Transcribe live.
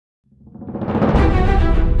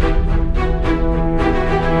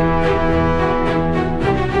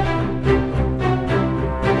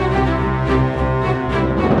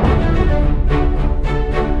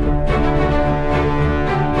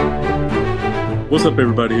What's up,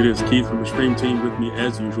 everybody? It is Keith from the Stream Team with me,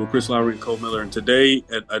 as usual, Chris Lowry and Cole Miller. And today,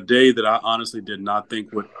 at a day that I honestly did not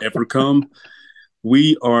think would ever come,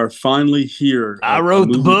 we are finally here. I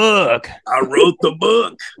wrote the book. I wrote the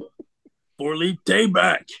book. Four-leaf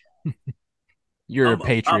Tayback. You're a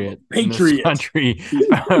patriot. I'm a patriot. This country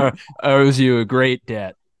owes you a great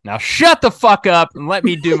debt. Now shut the fuck up and let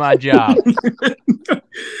me do my job.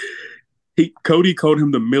 Cody called him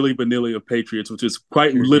the Milli Vanilli of Patriots, which is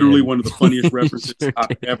quite literally one of the funniest references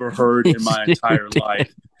I've ever heard in my entire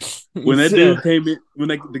life. When that dude came in, when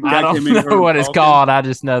the guy came in, I don't know what it's called. I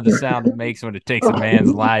just know the sound it makes when it takes a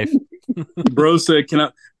man's life. Bro said,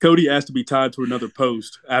 Cody asked to be tied to another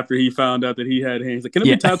post after he found out that he had hands. Like, can I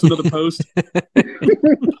be tied to another post?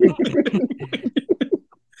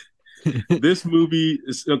 This movie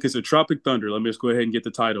is okay. So, Tropic Thunder. Let me just go ahead and get the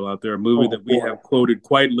title out there. A movie that we have quoted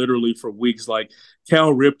quite literally for weeks. Like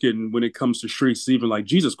Cal Ripken, when it comes to streets, even like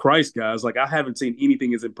Jesus Christ, guys. Like I haven't seen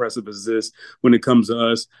anything as impressive as this when it comes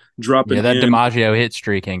to us dropping. Yeah, that DiMaggio hit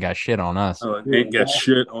streak ain't got shit on us. Ain't got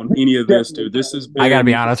shit on any of this, dude. This is. I gotta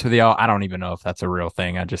be honest with y'all. I don't even know if that's a real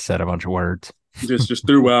thing. I just said a bunch of words. Just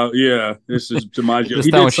threw out. Yeah, this is DiMaggio. Just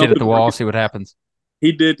throwing shit at the wall, see what happens.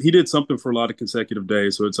 He did something for a lot of consecutive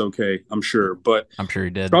days, so it's okay, I'm sure. But I'm sure he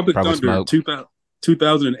did. Tropic Thunder,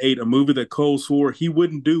 2008, a movie that Cole swore he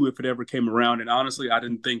wouldn't do if it ever came around. And honestly, I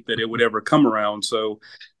didn't think that it would ever come around. So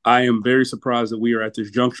I am very surprised that we are at this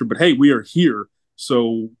juncture. But hey, we are here,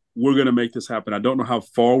 so we're going to make this happen. I don't know how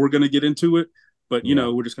far we're going to get into it, but, you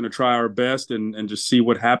know, we're just going to try our best and just see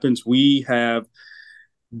what happens. We have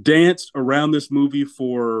danced around this movie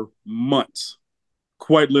for months,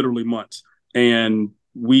 quite literally months. And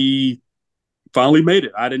we finally made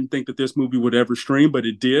it. I didn't think that this movie would ever stream, but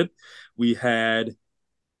it did. We had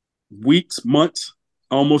weeks, months,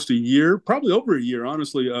 almost a year, probably over a year,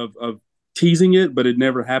 honestly, of teasing it, but it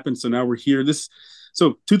never happened. So now we're here.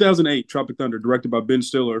 So 2008, Tropic Thunder, directed by Ben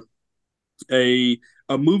Stiller, a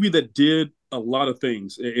movie that did a lot of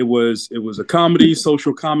things. It was a comedy,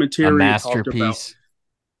 social commentary, a masterpiece.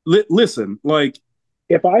 Listen, like.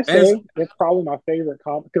 If I say it's probably my favorite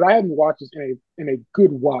comedy, because I hadn't watched this in a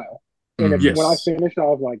good while. And when I finished, I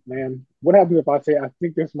was like, man, what happens if I say I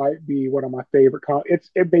think this might be one of my favorite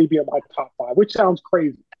comedies? It may be in my top 5, which sounds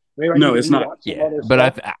crazy. No, it's not. Yeah,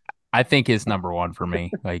 but I think it's number one for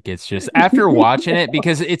me. Like, it's just after watching it,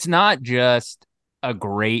 because it's not just a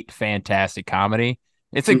great, fantastic comedy.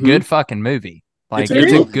 It's a good fucking movie. Like,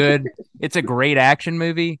 it's a great action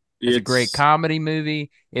movie. It's a great comedy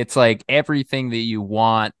movie. It's like everything that you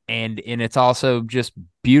want, and it's also just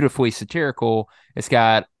beautifully satirical. It's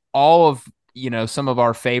got all of, some of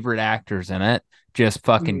our favorite actors in it, just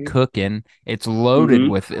fucking cooking. It's loaded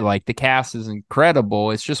with, like, the cast is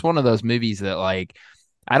incredible. It's just one of those movies that, like,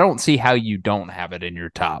 I don't see how you don't have it in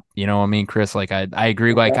your top. You know what I mean, Chris? Like, I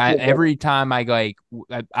agree. Like, every time I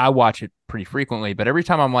watch it pretty frequently, but every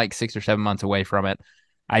time I'm like 6 or 7 months away from it,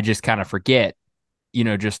 I just kind of forget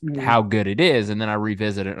just how good it is. And then I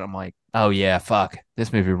revisit it and I'm like, oh yeah, fuck,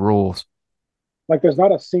 this movie rules. Like, there's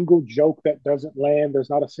not a single joke that doesn't land. There's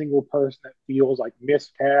not a single person that feels like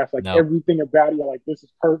miscast. Like, everything about it, you're like, this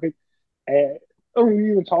is perfect. And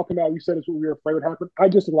even talking about, you said it's what we were afraid would happen. I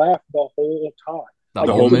just laughed the whole time.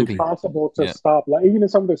 The whole movie. It's impossible to stop. Like, even in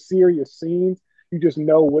some of the serious scenes, you just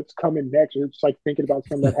know what's coming next. You're just like thinking about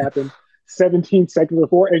something that happened 17 seconds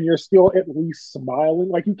before, and you're still at least smiling.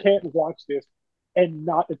 Like, you can't watch this and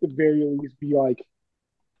not at the very least be like,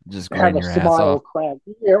 just have a smile crack.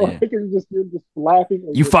 Yeah, yeah. Like, you're just laughing.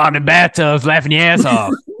 You fought in bathtubs, laughing your ass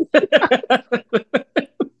off.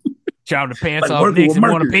 Chopping the pants like off. Nixon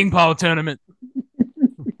won a ping pong tournament.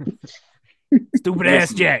 Stupid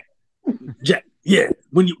ass Jack. Jack, yeah.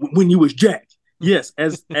 When you was Jack. Yes,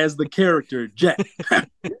 as the character Jack.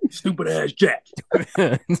 Stupid ass Jack.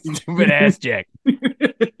 Stupid ass Jack.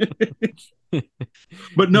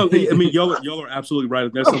 But no, I mean, y'all are absolutely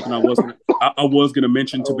right. That's something I was gonna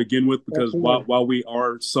mention to begin with, because while we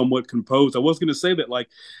are somewhat composed, I was gonna say that, like,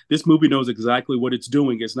 this movie knows exactly what it's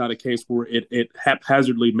doing. It's not a case where it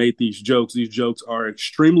haphazardly made these jokes. These jokes are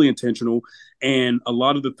extremely intentional, and a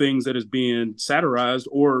lot of the things that is being satirized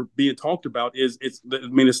or being talked about it's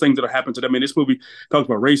things that are happening to them. I mean, this movie talks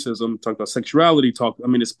about racism, talks about sexuality,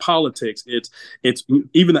 it's politics, it's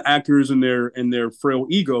even the actors and their frail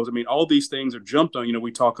egos. I mean, all these things are jumped on.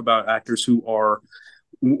 We talk about actors who are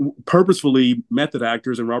purposefully method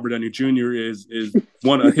actors, and Robert Downey Jr. is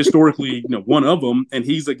one historically one of them, and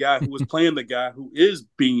he's the guy who was playing the guy who is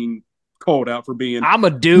being called out for being I'm a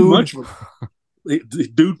dude.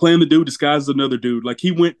 Dude playing the dude disguised as another dude. Like,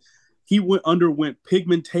 he went underwent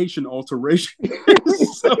pigmentation alteration.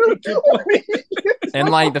 So and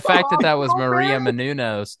like the fact that was Maria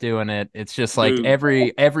Menounos doing it, it's just like Dude.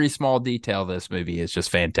 every small detail of this movie is just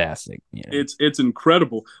fantastic. You know? It's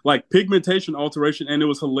incredible, like pigmentation alteration, and it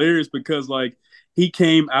was hilarious because like he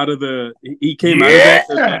came out of that.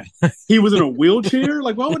 Like, he was in a wheelchair.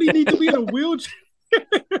 Like, why would he need to be in a wheelchair?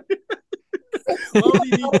 Why would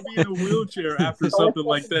he need to be in a wheelchair after something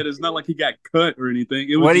like that? It's not like he got cut or anything.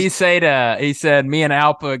 What did he say he said, me and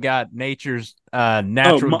Alpa got nature's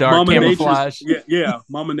natural dark Mama camouflage. Yeah,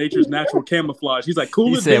 Mama Nature's natural camouflage. He's like, cool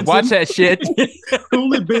he it, said, Benson. Watch that shit.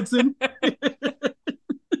 Cool it, Benson.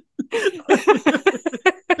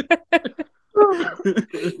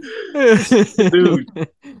 Dude.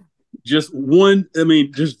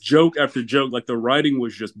 Just joke after joke. Like the writing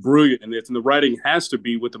was just brilliant, and the writing has to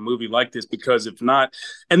be with a movie like this, because if not,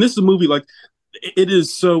 and this is a movie like it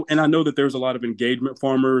is so, and I know that there's a lot of engagement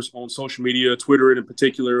farmers on social media, Twitter in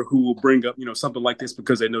particular, who will bring up, something like this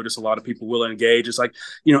because they notice a lot of people will engage. It's like,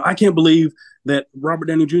 I can't believe that Robert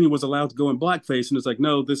Downey Jr. was allowed to go in blackface. And it's like,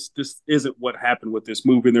 no, this isn't what happened with this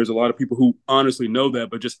movie. And there's a lot of people who honestly know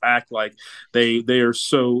that, but just act like they are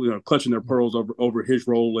so, clutching their pearls over his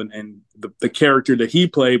role and the character that he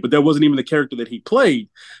played, but that wasn't even the character that he played.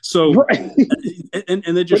 So, right.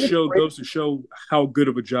 and that just goes to show how good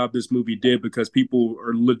of a job this movie did, because people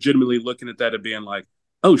are legitimately looking at that and being like,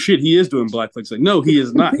 oh shit, he is doing blackface. Like, no, he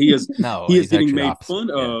is not. He is he is getting made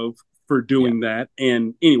fun of for doing that.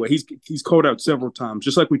 And anyway, he's called out several times,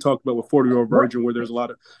 just like we talked about with 40-Year-Old Virgin, where there's a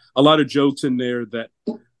lot of jokes in there that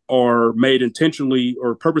are made intentionally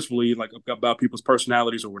or purposefully, like about people's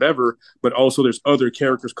personalities or whatever, but also there's other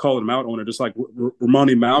characters calling him out on it. Just like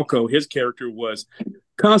Ramoni Malco, his character was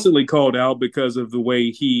constantly called out because of the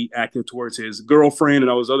way he acted towards his girlfriend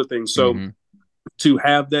and all those other things. So to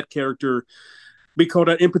have that character be called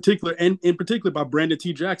out in particular by Brandon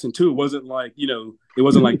T. Jackson too, it wasn't like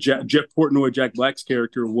Jeff Portnoy, Jack Black's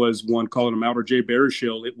character, was one calling him out, or Jay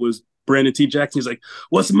Baruchel. It was Brandon T. Jackson. He's like,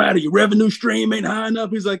 what's the matter? Your revenue stream ain't high enough.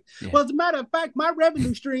 He's like, well, as a matter of fact, my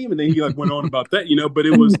revenue stream. And then he went on about that, but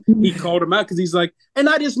it was, he called him out because he's like, and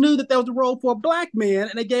I just knew that was a role for a black man,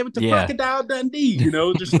 and they gave it to Crocodile Dundee,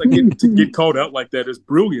 just like to get called out like that is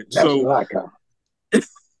brilliant. That's so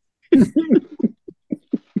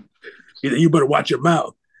you better watch your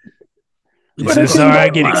mouth. Sorry, I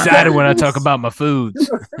get excited when I talk about my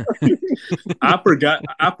foods. I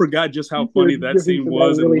forgot just how funny that scene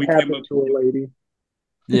was, and we came up to a lady.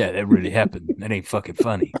 Yeah, that really happened. That ain't fucking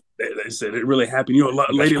funny. They said it really happened.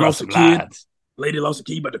 Lady lost a kid. Lady lost a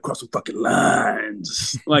kid, but to cross some fucking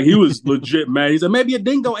lines. Like, he was legit mad. He said, maybe a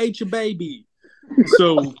dingo ate your baby.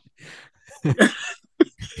 So,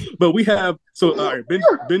 but we have all right.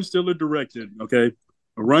 Ben Stiller directed. Okay.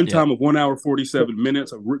 A runtime of 1 hour 47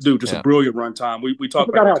 minutes. Just a brilliant runtime. We talked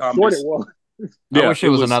about how short it was. I wish it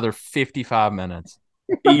was another 55 minutes.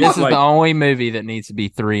 This is the only movie that needs to be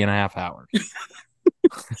 3.5 hours.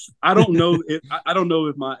 I don't know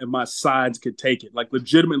if my sides could take it. Like,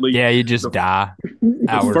 legitimately. Yeah, you just die.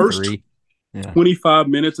 Hour first 3. 25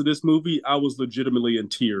 minutes of this movie, I was legitimately in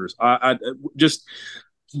tears. I just.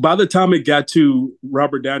 By the time it got to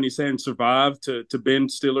Robert Downey saying survive to Ben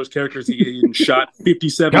Stiller's characters, he shot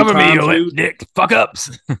 57 Cover times. Cover me, you dick fuck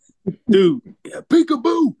ups. Dude,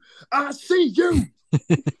 peekaboo, I see you.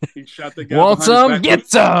 He shot the guy. Want some? Get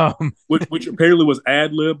some. Which apparently was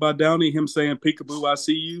ad-libbed by Downey, him saying peekaboo, I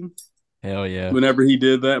see you. Hell yeah. Whenever he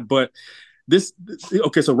did that. But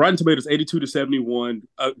so Rotten Tomatoes 82 to 71,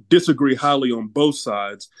 disagree highly on both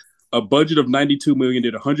sides. A budget of $92 million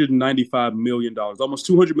did $195 million, almost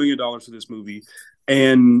 $200 million for this movie.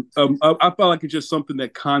 And I felt like it's just something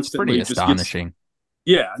that constantly pretty astonishing.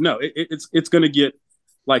 It's going to get,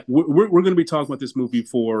 like, we're going to be talking about this movie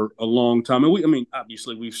for a long time. And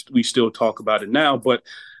obviously we still talk about it now, but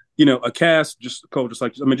a cast just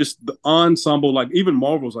the ensemble, like even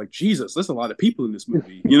Marvel's like, Jesus, there's a lot of people in this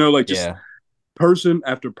movie, person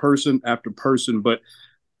after person after person. But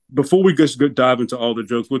before we just dive into all the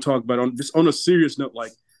jokes, we'll talk about on a serious note,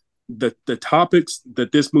 like the topics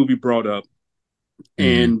that this movie brought up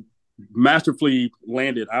and masterfully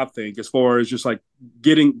landed, I think, as far as just like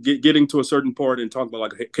getting to a certain part and talking about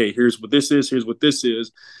like, okay, here's what this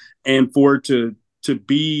is, and for it to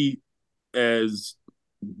be as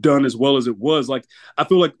done as well as it was. Like, I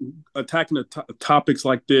feel like attacking topics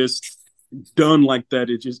like this done like that,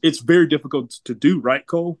 it's very difficult to do, right,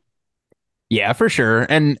 Cole? Yeah, for sure.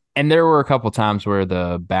 And there were a couple times where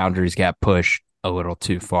the boundaries got pushed a little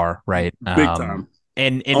too far, right? Big time.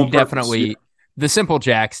 And definitely the Simple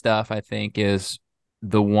Jack stuff, I think, is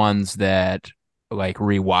the ones that, like,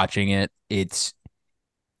 rewatching it, it's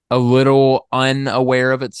a little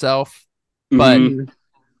unaware of itself. But Mm-hmm.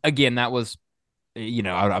 again, that was,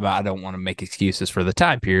 I don't want to make excuses for the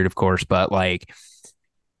time period, of course, but like,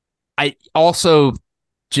 I also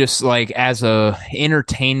just like as a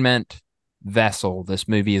entertainment vessel, this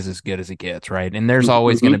movie is as good as it gets, right? And there's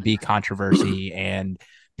always going to Mm-hmm. be controversy, and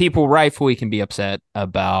people rightfully can be upset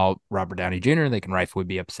about Robert Downey Jr. They can rightfully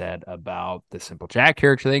be upset about the Simple Jack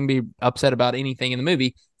character. They can be upset about anything in the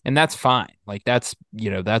movie, and that's fine. Like that's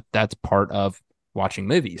part of watching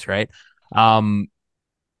movies, right? Um,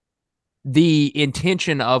 the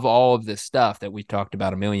intention of all of this stuff that we've talked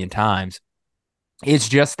about a million times, it's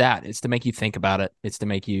just that. It's to make you think about it. It's to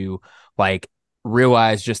make you like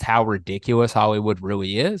realize just how ridiculous Hollywood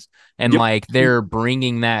really is. And Yep. like they're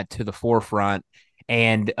bringing that to the forefront.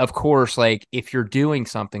 And of course, like if you're doing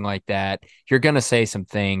something like that, you're going to say some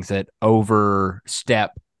things that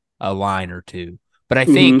overstep a line or two. But I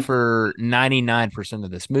think Mm-hmm. for 99%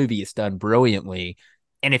 of this movie, it's done brilliantly.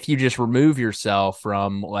 And if you just remove yourself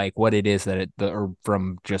from like what it is or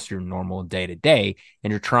from just your normal day to day,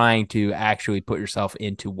 and you're trying to actually put yourself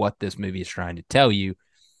into what this movie is trying to tell you,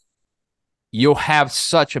 you'll have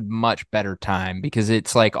such a much better time because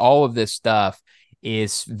it's like all of this stuff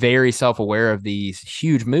is very self-aware of these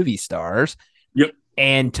huge movie stars. Yep.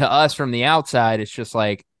 And to us from the outside, it's just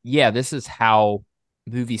like, yeah, this is how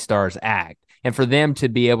movie stars act. And for them to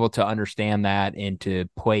be able to understand that and to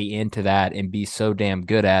play into that and be so damn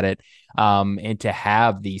good at it, and to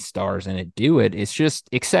have these stars in it do it, it's just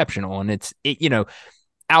exceptional. And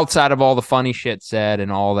outside of all the funny shit said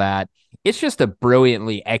and all that, it's just a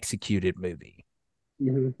brilliantly executed movie.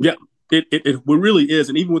 Mm-hmm. Yeah, it really is.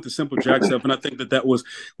 And even with the Simple Jack stuff, and I think that was,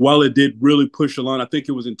 while it did really push the line, I think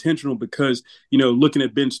it was intentional because, looking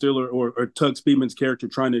at Ben Stiller or Tug Speedman's character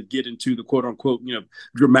trying to get into the quote unquote,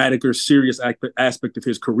 dramatic or serious aspect of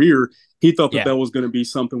his career, he thought that Yeah. that was going to be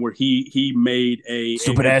something where he made a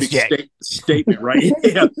Stupid ass big Jack. statement, right?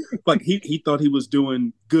 Yeah. Like he thought he was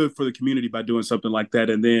doing good for the community by doing something like that.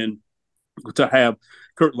 And then to have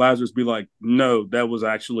Kurt Lazarus be like, no, that was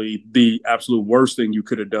actually the absolute worst thing you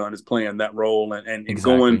could have done is playing that role and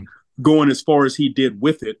Exactly. going as far as he did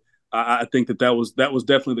with it. I think that was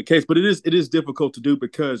definitely the case, but it is difficult to do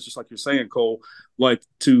because just like you're saying, Cole, like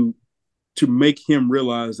to make him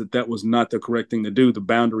realize that that was not the correct thing to do. The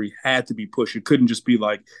boundary had to be pushed. It couldn't just be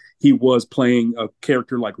like he was playing a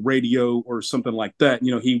character like Radio or something like that.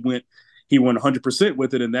 He went 100%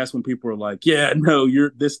 with it, and that's when people are like, "Yeah, no,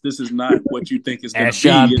 this is not what you think is going As to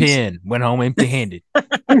Sean be." Penn went home empty-handed.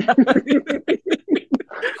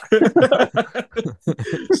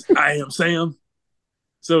 I am Sam.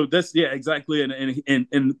 So that's exactly,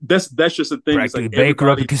 and that's just the thing. It's Practically like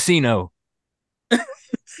bankrupt a casino.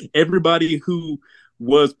 everybody who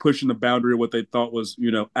was pushing the boundary of what they thought was,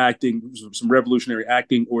 acting, some revolutionary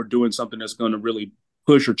acting or doing something that's going to really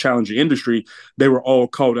push or challenge the industry, they were all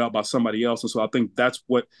called out by somebody else. And so I think that's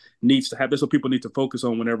what needs to happen. That's what people need to focus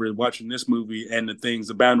on whenever they're watching this movie and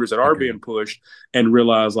the boundaries that are being pushed, and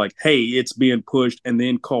realize like, hey, it's being pushed and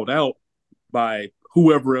then called out by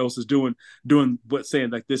whoever else is doing what, saying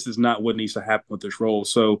like this is not what needs to happen with this role.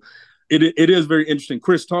 So it is very interesting.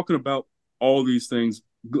 Chris, talking about all these things,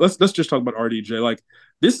 let's just talk about RDJ. Like,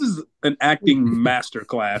 this is an acting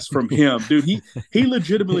masterclass from him, dude. He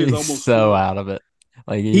legitimately is almost so out of it.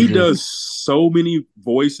 Like he does so many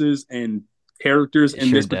voices and characters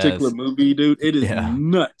in this particular movie, dude. It is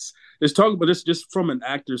nuts. Let's talk about this just from an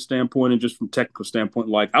actor standpoint and just from technical standpoint.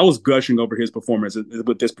 Like, I was gushing over his performance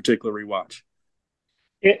with this particular rewatch.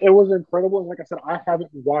 It was incredible. And like I said, I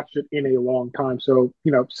haven't watched it in a long time. So,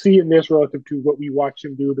 seeing this relative to what we watch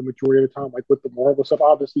him do the majority of the time, like with the Marvel stuff,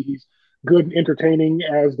 obviously he's good and entertaining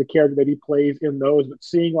as the character that he plays in those, but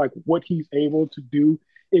seeing like what he's able to do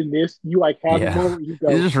in this, you like have a moment where you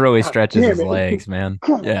go, he just really stretches his legs, man.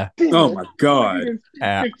 Yeah. Oh my God.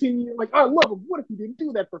 Like 15 years, like, I love him. What if he didn't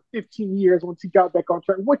do that for 15 years once he got back on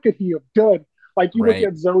track? What could he have done? Like, you look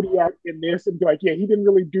at Zodiac in this and be like, yeah, he didn't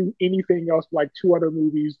really do anything else for like two other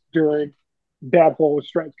movies during that whole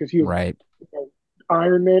stretch because he was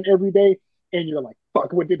Iron Man every day. And you're like,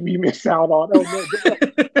 fuck, what did we miss out on? Oh,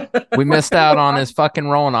 no. We missed out on his fucking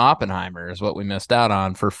role in Oppenheimer is what we missed out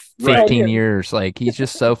on for 15 years. Like, he's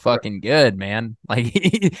just so fucking good, man. Like,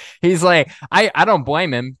 he's like, I don't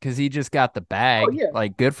blame him because he just got the bag.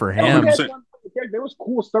 Like, good for him. There was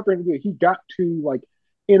cool stuff for him to do. He got to, like,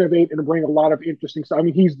 innovate and bring a lot of interesting stuff. I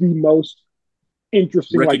mean, he's the most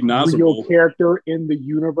interesting, like, real character in the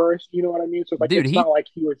universe. You know what I mean? So, like, dude, it's not like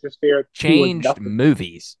he was just there. Changed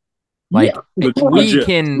movies. Like, we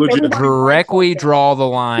can directly draw the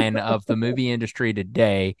line of the movie industry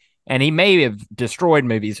today And he may have destroyed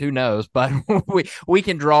movies, who knows? But we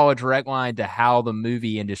can draw a direct line to how the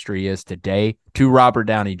movie industry is today to Robert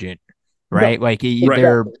Downey Jr., right? No, Like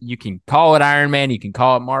exactly. you can call it Iron Man, you can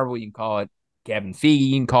call it Marvel, you can call it Kevin Feige,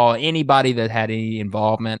 you can call it anybody that had any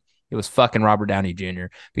involvement. It was fucking Robert Downey Jr.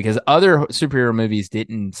 because other superhero movies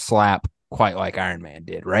didn't slap quite like Iron Man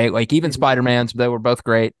did, right? Like even Spider-Man's, they were both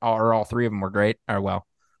great, or all three of them were great. Or well,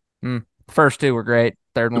 first two were great.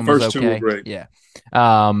 Third The one was first two were okay. great. Yeah.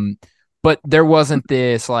 But there wasn't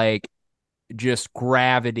this like just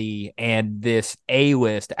gravity and this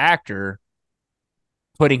A-list actor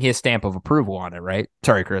putting his stamp of approval on it, right?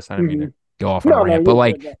 Sorry, Chris, I didn't mean to go off on a rant, but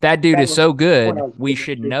like that dude is so good, we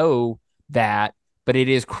should know that. But it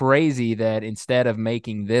is crazy that instead of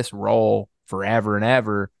making this role forever and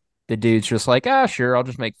ever, the dude's just like, sure, I'll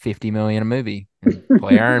just make $50 million a movie and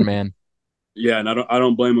play Iron Man. Yeah, and I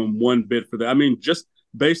don't blame him one bit for that. I mean, just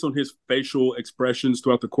based on his facial expressions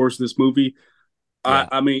throughout the course of this movie, Yeah.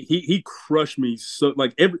 I mean, he crushed me. So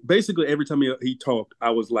like basically every time he talked,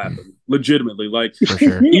 I was laughing legitimately. Like for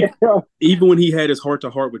sure. Even when he had his heart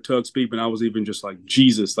to heart with Tug Speedman, I was even just like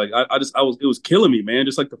Jesus. Like it was killing me, man.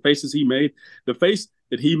 Just like the faces he made, the face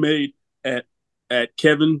that he made at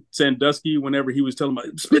Kevin Sandusky whenever he was telling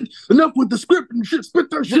him, spit enough with the script and shit,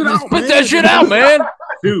 spit that shit out, spit that shit out, man.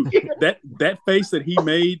 Dude, that face that he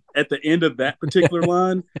made at the end of that particular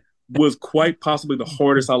line was quite possibly the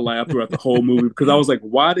hardest I laughed throughout the whole movie because I was like,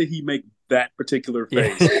 why did he make that particular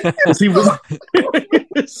face? Because he was.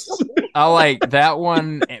 I like that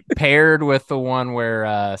one paired with the one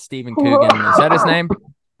where Stephen Coogan, is that his name?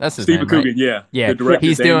 That's his Stephen name, right? Coogan, yeah. Yeah,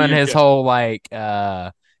 he's doing his whole like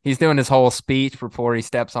he's doing his whole speech before he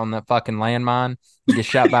steps on the fucking landmine and gets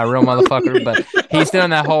shot by a real motherfucker. But he's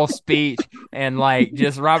doing that whole speech and like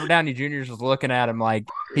just Robert Downey Jr. is just looking at him like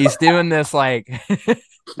he's doing this like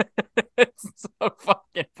it's so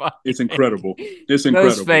fucking funny. It's incredible. It's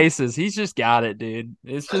incredible. Those faces, he's just got it, dude.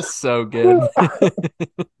 It's just so good. I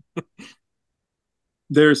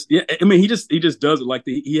mean, he just does it like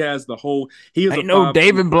he has the whole. He is I know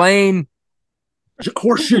David Blaine.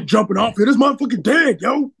 Horse shit jumping off here. This motherfucker dead,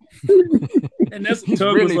 yo. And that's he's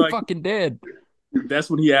Tug really was like, fucking dead. That's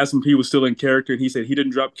when he asked him if he was still in character, and he said he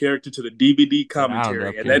didn't drop character to the DVD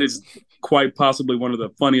commentary, and that is quite possibly one of the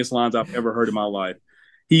funniest lines I've ever heard in my life.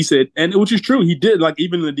 He said, and which is true, he did. Like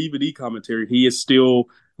even in the DVD commentary, he is still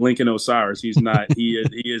Lincoln Osiris. He's not. he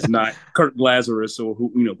is not Kirk Lazarus or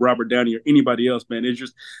Robert Downey or anybody else. Man, it's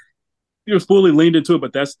just he was fully leaned into it.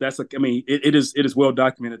 But that's like, I mean, it is well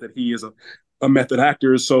documented that he is a method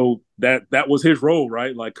actor. So that was his role,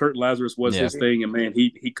 right? Like Kurt Lazarus was his thing, and man,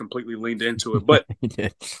 he completely leaned into it. But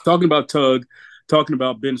talking about Tug, talking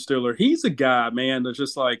about Ben Stiller, he's a guy, man, that's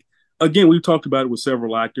just like. Again, we've talked about it with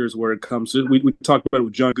several actors where it comes to, we talked about it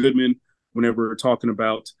with John Goodman whenever we're talking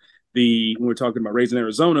about when we're talking about Raising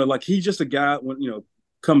Arizona. Like he's just a guy when,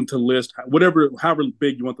 come to list, however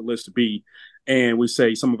big you want the list to be. And we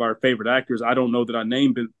say some of our favorite actors. I don't know that I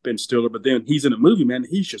named Ben Stiller, but then he's in a movie, man.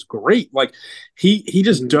 He's just great. Like he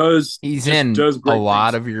just does. He's just in does great a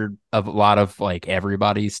lot things. of a lot of like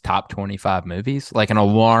everybody's top 25 movies, like an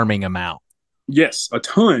alarming amount. Yes, a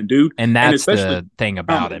ton, dude. And that's the thing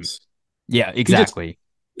about him. Yeah, exactly.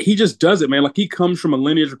 He just does it, man. Like he comes from a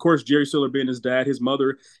lineage. Of course, Jerry Stiller being his dad, his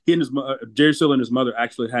mother, Jerry Stiller and his mother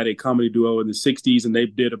actually had a comedy duo in the '60s, and they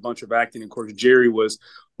did a bunch of acting. Of course, Jerry was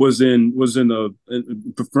in the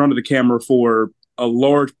front of the camera for a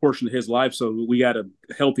large portion of his life, so we got a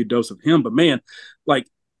healthy dose of him. But man, like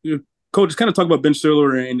Cole, just kind of talk about Ben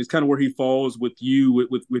Stiller and it's kind of where he falls with you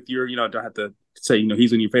with your, I don't have to say,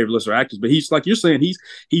 he's in your favorite list of actors, but he's like you're saying,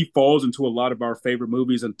 he falls into a lot of our favorite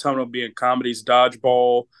movies and ton of being comedies,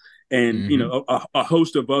 Dodgeball, and a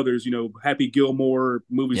host of others, Happy Gilmore,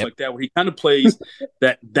 movies like that, where he kind of plays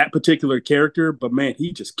that particular character. But man,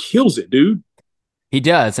 he just kills it, dude. He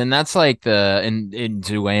does, and that's like in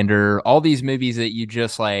Zoolander, all these movies that you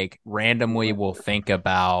just like randomly will think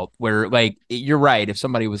about. Where like you're right, if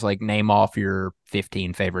somebody was like name off your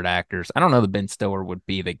 15 favorite actors, I don't know that Ben Stiller would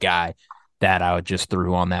be the guy that I would just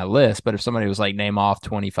throw on that list. But if somebody was like name off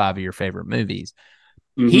 25 of your favorite movies,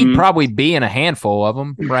 he'd probably be in a handful of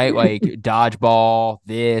them, right? Like Dodgeball,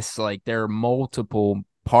 like there are multiple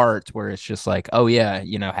parts where it's just like, oh yeah,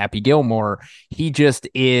 Happy Gilmore. He just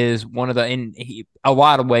is one of a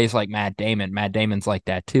lot of ways like Matt Damon. Matt Damon's like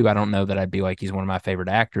that too. I don't know that I'd be like he's one of my favorite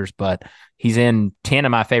actors, but he's in 10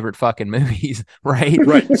 of my favorite fucking movies, right?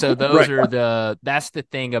 Right. So those are that's the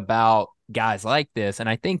thing about guys like this. And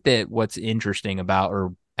I think that what's interesting about,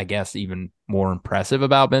 or I guess even more impressive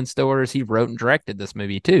about Ben Stiller is he wrote and directed this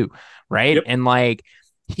movie too, right? Yep. And like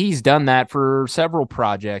he's done that for several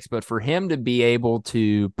projects, but for him to be able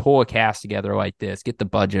to pull a cast together like this, get the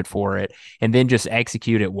budget for it, and then just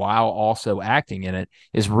execute it while also acting in it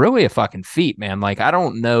is really a fucking feat, man. Like, I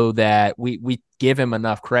don't know that we give him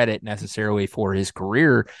enough credit necessarily for his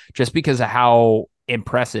career just because of how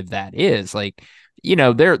impressive that is. Like,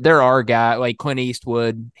 there are guys like Clint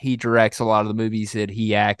Eastwood, he directs a lot of the movies that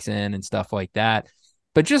he acts in and stuff like that.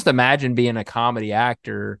 But just imagine being a comedy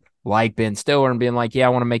actor like Ben Stiller and being like, yeah, I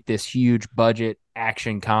want to make this huge budget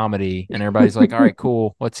action comedy. And everybody's like, all right,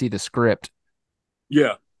 cool. Let's see the script.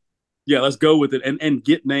 Yeah. Yeah, let's go with it and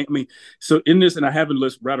get name. I mean, so in this, and I haven't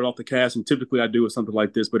rattled off the cast, and typically I do with something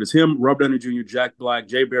like this, but it's him, Robert Downey Jr., Jack Black,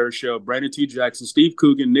 Jay Baruchel, Brandon T. Jackson, Steve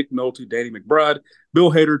Coogan, Nick Nolte, Danny McBride,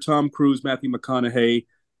 Bill Hader, Tom Cruise, Matthew McConaughey,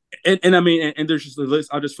 and I mean, and there's just the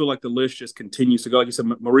list. I just feel like the list just continues to go. Like you said,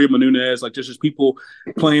 Maria Menounos, like just people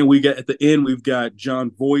playing. We got at the end, we've got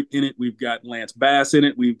John Voight in it. We've got Lance Bass in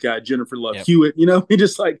it. We've got Jennifer Love Hewitt. He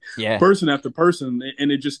just like person after person,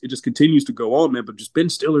 and it just continues to go on, man. But just Ben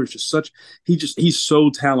Stiller is just he's so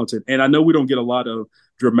talented. And I know we don't get a lot of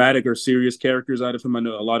dramatic or serious characters out of him. I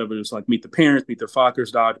know a lot of it is like Meet the Parents, Meet the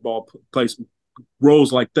Fockers, Dodgeball, place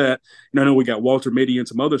roles like that. And I know we got Walter Mitty and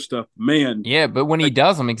some other stuff, man. Yeah, but when he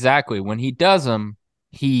does them,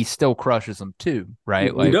 he still crushes them too,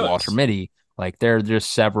 right? Like Walter Mitty, like there are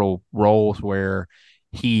just several roles where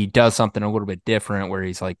he does something a little bit different, where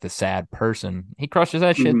he's like the sad person. He crushes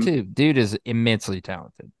that shit too. Dude is immensely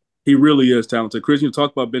talented. He really is talented. Chris, you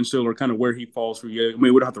talk about Ben Stiller, kind of where he falls for you. I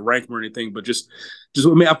mean, we don't have to rank him or anything, but just I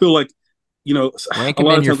mean, I feel like, rank him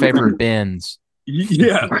in your favorite bins.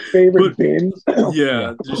 Yeah, my favorite bins.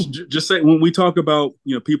 Yeah, just say when we talk about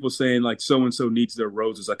people saying like so and so needs their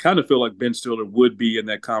roses, I kind of feel like Ben Stiller would be in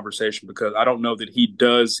that conversation because I don't know that he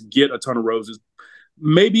does get a ton of roses.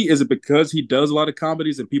 Maybe is it because he does a lot of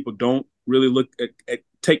comedies and people don't really look at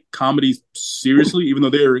take comedies seriously, even though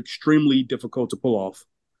they're extremely difficult to pull off.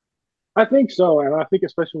 I think so, and I think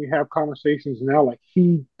especially when we have conversations now, like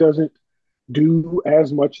he doesn't do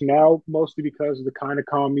as much now, mostly because of the kind of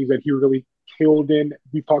comedies that he really killed in.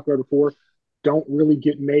 We've talked about before, don't really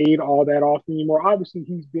get made all that often anymore. Obviously,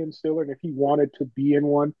 he's Ben Stiller, and if he wanted to be in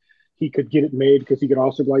one, he could get it made because he could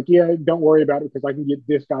also be like, yeah, don't worry about it because I can get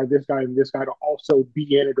this guy, and this guy to also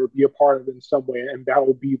be in it or be a part of it in some way, and that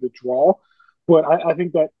will be the draw. But I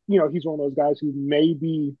think that he's one of those guys who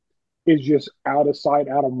maybe is just out of sight,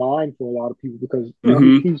 out of mind for a lot of people because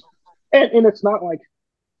he's and it's not like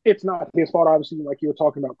it's not his fault, obviously. Like you were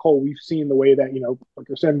talking about Cole, we've seen the way that, like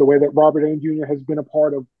you're saying, the way that Robert Downey Jr. has been a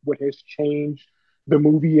part of what has changed the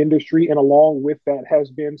movie industry. And along with that has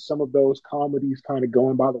been some of those comedies kind of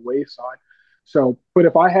going by the wayside. So, but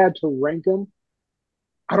if I had to rank them,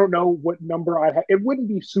 I don't know what number I'd have. It wouldn't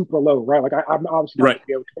be super low, right? Like I'm obviously not going to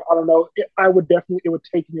be able to. I don't know. It would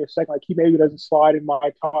take me a second. Like he maybe doesn't slide in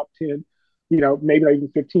my top 10, maybe not even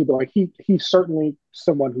 15, but like he's certainly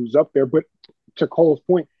someone who's up there. But to Cole's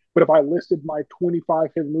point, but if I listed my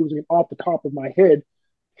 25 favorite movies off the top of my head,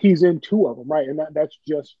 he's in two of them, right? And that's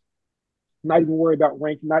just not even worried about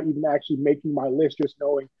ranking, not even actually making my list, just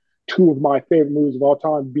knowing two of my favorite movies of all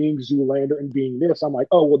time being Zoolander and being this. I'm like,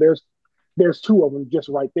 oh, well, there's two of them just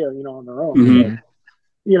right there, on their own. Mm-hmm.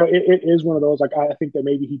 So, it is one of those, like, I think that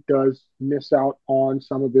maybe he does miss out on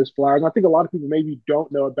some of his flowers. And I think a lot of people maybe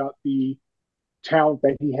don't know about the talent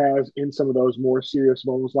that he has in some of those more serious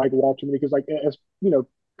moments like Walter Mitty, because like as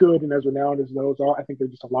good and as renowned as those are, I think there's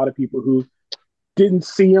just a lot of people who didn't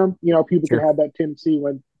see him. People can have that tendency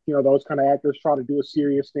when those kind of actors try to do a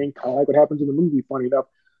serious thing, kind of like what happens in the movie. Funny enough,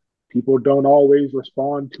 people don't always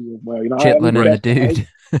respond to him well. Chitlin and the dude.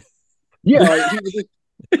 Yeah, like, he was just,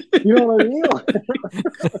 you know what I mean?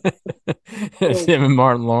 It's him and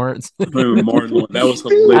Martin Lawrence. That was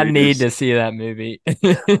hilarious. I need to see that movie.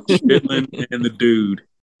 Chitlin and the dude.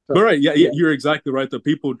 But right, yeah, you're exactly right. Though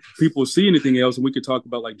people see anything else, and we could talk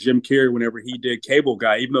about like Jim Carrey whenever he did Cable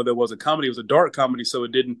Guy. Even though there was a comedy, it was a dark comedy, so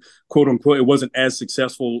it didn't quote unquote. It wasn't as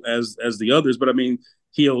successful as the others. But I mean,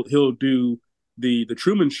 he'll do the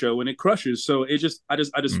Truman Show, and it crushes. So I just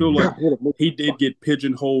feel like he did get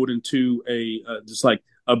pigeonholed into a just like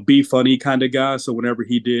a be funny kind of guy. So whenever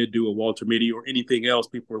he did do a Walter Mitty or anything else,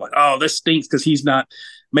 people were like, "Oh, this stinks," because he's not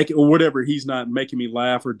making or whatever. He's not making me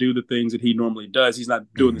laugh or do the things that he normally does. He's not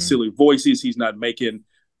doing the silly voices. He's not making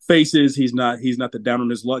faces. He's not the down on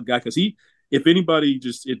his luck guy. Because if anybody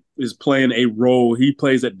is playing a role, he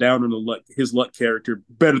plays that down on the luck, his luck character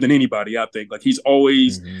better than anybody. I think like he's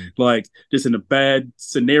always like just in a bad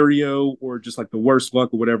scenario or just like the worst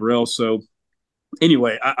luck or whatever else. So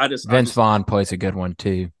anyway, Vince Vaughn plays a good one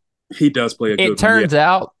too. He does play a good one. It turns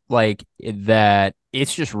out like that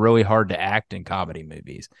it's just really hard to act in comedy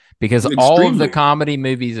movies because all of the Extremely. comedy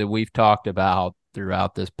movies that we've talked about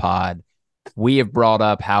throughout this pod, we have brought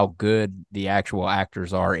up how good the actual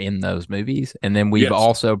actors are in those movies. And then we've Yes.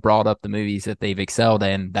 also brought up the movies that they've excelled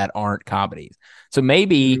in that aren't comedies. So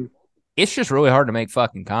maybe it's just really hard to make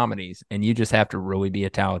fucking comedies, and you just have to really be a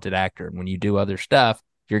talented actor. And when you do other stuff,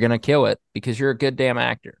 you're going to kill it because you're a good damn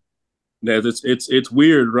actor. Yeah, it's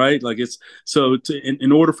weird, right? Like it's so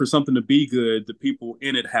in order for something to be good, the people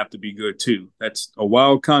in it have to be good too. That's a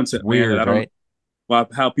wild It's concept, man. That weird, I don't know right?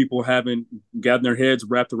 how people haven't gotten their heads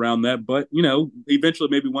wrapped around that. But eventually,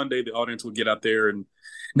 maybe one day the audience will get out there and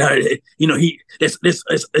now, it's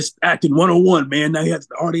acting 101, man. Now the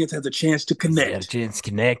audience has a chance to He's got a connect. chance to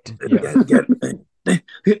connect. Yeah.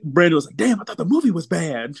 Brandon was like, "Damn, I thought the movie was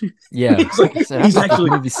bad." Yeah. He's like, He's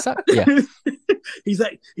actually movie sucked. Yeah. he's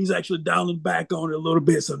actually dialing back on it a little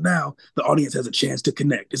bit, so now the audience has a chance to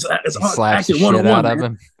connect. It's He slaps the acting shit 101, out of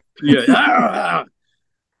man. him. Yeah.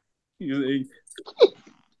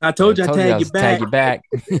 I told you I'd tag you back. Tag you back.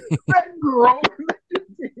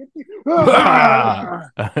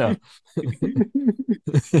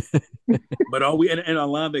 But are we and a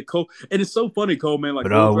line that Cole, and it's so funny, Cole, man, like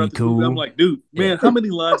but are we throughout this movie, cool? I'm like, dude, man, Yeah. how many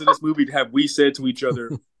lines in this movie have we said to each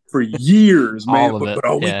other for years, man? All of it. But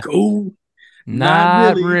are we Yeah. cool?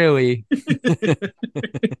 Not really.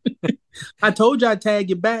 I told you I'd tag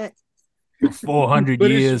you back. For 400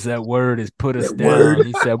 But years, that word has put us that down. word-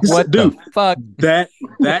 He said, what Dude, the fuck?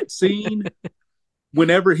 That scene,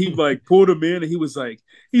 whenever he like pulled him in and he was like,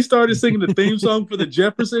 he started singing the theme song for the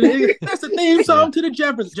Jefferson. That's the theme song to the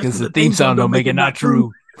Jefferson. Because the theme song don't make it not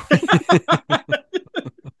true.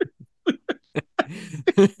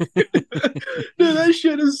 Dude, that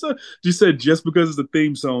shit is so. You said just because it's a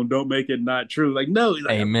theme song, don't make it not true. Like, no.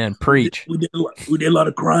 Like, Amen. Preach. We did a lot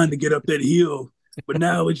of crying to get up that hill, but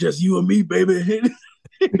now it's just you and me, baby. He's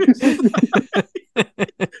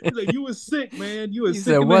like, you was sick, man. You was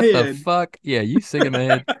sick in the head. What the fuck? Yeah, you sick in the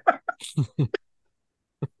head.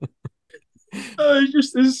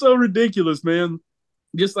 It's so ridiculous, man.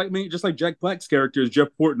 Just like Jack Black's character is Jeff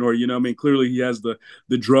Portnoy. Clearly he has the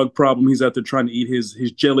drug problem. He's out there trying to eat his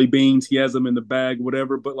jelly beans. He has them in the bag,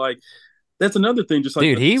 whatever. But like, that's another thing. Just like,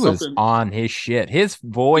 dude, he was on his shit. His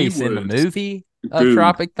voice in the movie of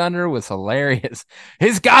Tropic Thunder was hilarious.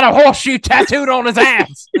 He's got a horseshoe tattooed on his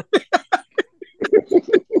ass.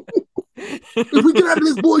 If we get out of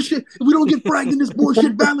this bullshit, if we don't get fragged in this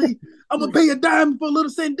bullshit valley, I'm gonna pay a dime for a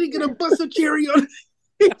little Sandigan and bust a cherry on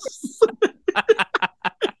it.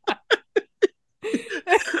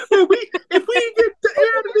 If we get the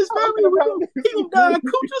air out of this valley, we're gonna die.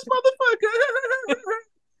 Cool, this motherfucker.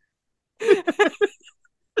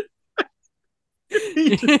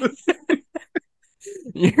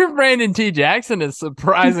 Your Brandon T. Jackson is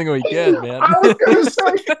surprisingly good, man. I was gonna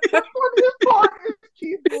say the funniest part is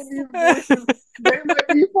Keith doing these voices. They might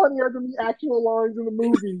be funnier than the actual lines in the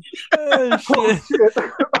movie. Oh, shit.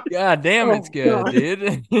 God damn, it's good,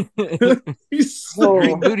 dude.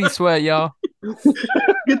 Drink booty sweat, y'all.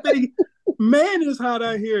 Good thing, man, it's hot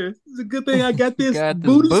out here. It's a good thing I got this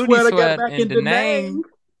booty sweat. I got back in Da Nang.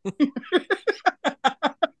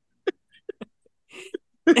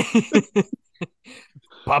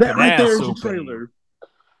 That right there is your trailer.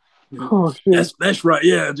 Oh, shit. That's right.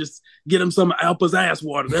 Yeah, just get him some Alpa's ass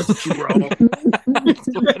water. That's what you brought.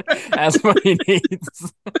 That's what he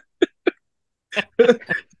needs.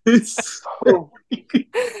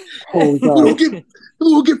 Oh God!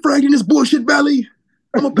 We'll get fragged in this bullshit valley.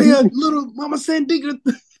 I'm gonna pay a little Mama Sandiga,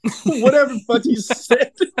 whatever the fuck you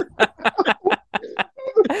said.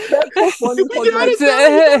 That's so funny.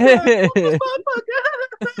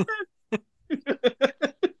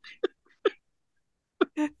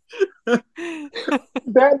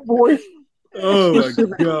 That voice. Oh my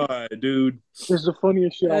god, dude! It's the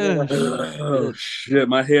funniest shit I've ever heard. Oh shit,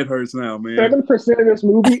 my head hurts now, man. 7% of this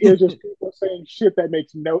movie is just people saying shit that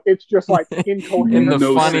makes no. It's just like incoherent in the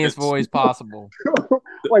No funniest sense. voice possible.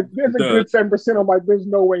 Like there's a good 7%. I'm like, there's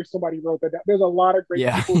no way somebody wrote that down. There's a lot of great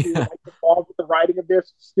people who like involved with the writing of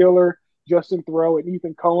this. Stiller, Justin Theroux, and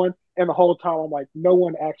Ethan Cohen. And the whole time, I'm like, no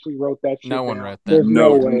one actually wrote that shit. No one down. wrote that. There's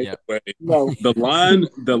no way. Yep. No. The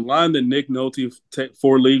line that Nick Nolte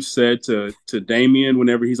Four Leaf said to Damien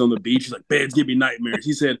whenever he's on the beach, he's like, "Beds give me nightmares."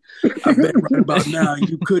 He said, "I bet right about now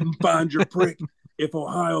you couldn't find your prick if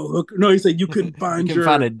Ohio Hooker." No, he said you couldn't find You can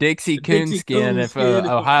find a Dixie Coonskin if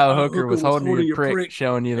Ohio Hooker was holding your prick,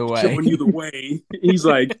 showing you the way. Showing you the way. He's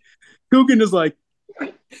like, Coogan is like,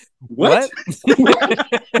 What?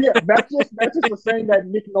 Yeah, that's just a saying that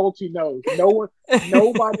Nick Nolte knows.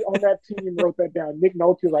 Nobody on that team wrote that down. Nick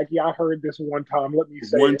Nolte like, yeah, I heard this one time. Let me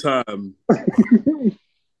say One it. time.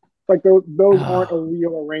 Like those aren't a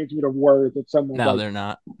real arrangement of words that someone's No, like, they're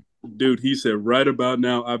not. Dude, he said, right about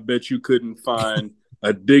now, I bet you couldn't find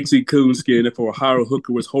a Dixie coonskin if a Ohio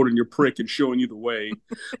hooker was holding your prick and showing you the way.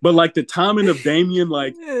 But like the timing of Damien,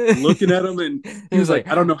 like looking at him, and he was like,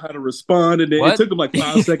 I don't know how to respond. And then it took him like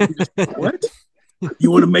 5 seconds. Just, what? You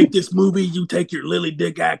want to make this movie? You take your lily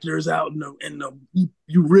dick actors out and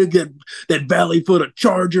you rig that valley full of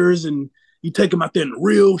Chargers and you take them out there in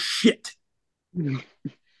real shit.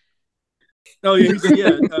 Oh yeah, he said,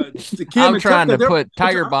 yeah. The kid I'm trying to put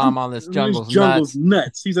Tiger Bomb on this jungle's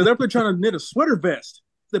nuts. He said they're trying to knit a sweater vest.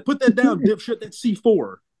 They put that down, dipshit. That's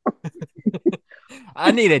C4.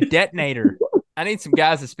 I need a detonator. I need some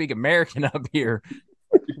guys that speak American up here.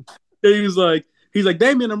 He's like,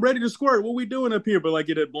 Damien, I'm ready to squirt. What we doing up here? But like,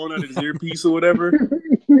 it had blown out his earpiece or whatever.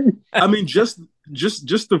 I mean, just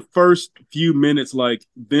the first few minutes, like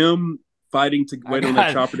them fighting to wait on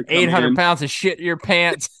that chopper to come 800 pounds of shit in your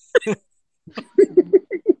pants. Shit.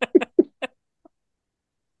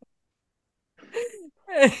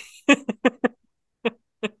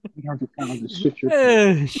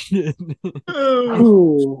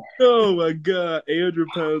 Oh my god, 800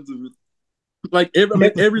 pounds of it. Like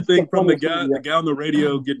everything from the guy on the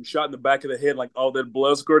radio getting shot in the back of the head, like all that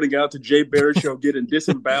blood squirting out, to Jay Baruchel getting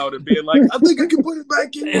disemboweled and being like, I think I can put it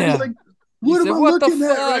back in. Yeah. He's like, what am I looking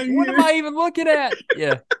at right here? What am I even looking at?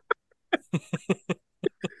 Yeah.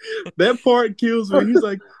 That part kills me. He's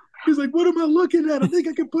like, what am I looking at? I think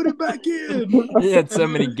I can put it back in. He had so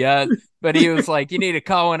many guts, but he was like, you need to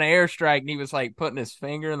call in an airstrike. And he was like putting his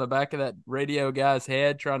finger in the back of that radio guy's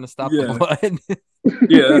head, trying to stop the blood.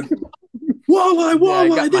 Yeah.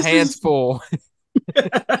 Walleye. I got my hands full.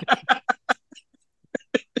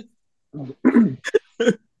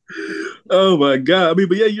 Oh my god! I mean,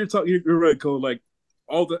 but yeah, you're right, Cole. Like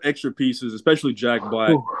all the extra pieces, especially Jack Black.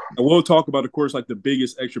 And we'll talk about, of course, like the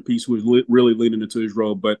biggest extra piece was really leaning into his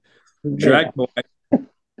role, but Jack Black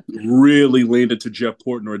really leaned into Jeff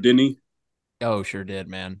Portnoy, didn't he? Oh, sure did,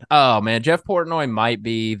 man. Oh man, Jeff Portnoy might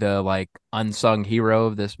be the like unsung hero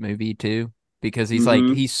of this movie too, because he's like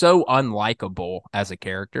he's so unlikable as a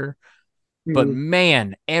character. But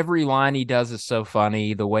man, every line he does is so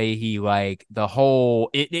funny. The way he like the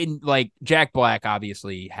whole like Jack Black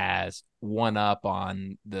obviously has one up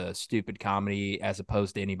on the stupid comedy as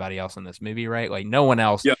opposed to anybody else in this movie, right? Like no one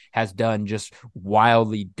else has done just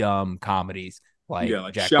wildly dumb comedies like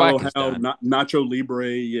Jack Shallow Black has Hal, done. Nacho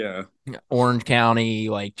Libre, Orange County,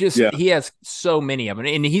 like just he has so many of them,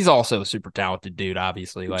 and he's also a super talented dude,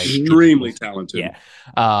 obviously, like extremely talented.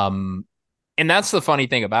 Yeah. And that's the funny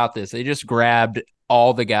thing about this. They just grabbed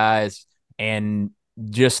all the guys and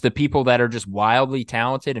just the people that are just wildly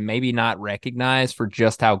talented and maybe not recognized for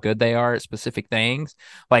just how good they are at specific things.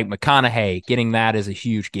 Like McConaughey, getting that is a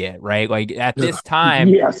huge get, right? Like at this time,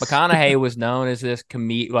 McConaughey was known as this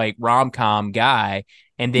like rom-com guy.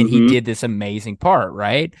 And then he did this amazing part,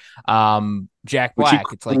 right? Jack Black,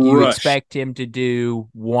 it's like you expect him to do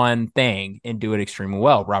one thing and do it extremely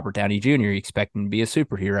well. Robert Downey Jr., you expect him to be a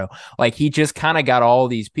superhero. Like he just kind of got all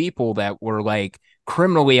these people that were like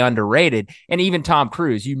criminally underrated. And even Tom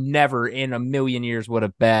Cruise, you never in a million years would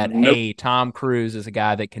have bet, hey, Tom Cruise is a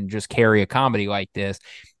guy that can just carry a comedy like this.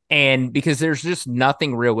 And because there's just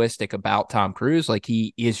nothing realistic about Tom Cruise. Like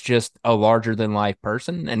he is just a larger than life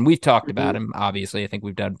person. And we've talked about him. Obviously, I think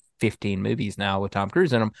we've done 15 movies now with Tom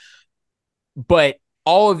Cruise in them. But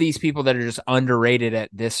all of these people that are just underrated at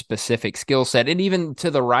this specific skill set, and even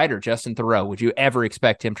to the writer, Justin Theroux, would you ever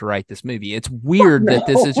expect him to write this movie? It's weird that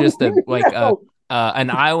this is just an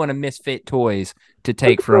island of misfit toys to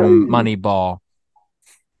take from Moneyball.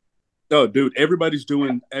 Oh, dude, everybody's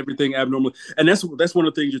doing everything abnormally. And that's one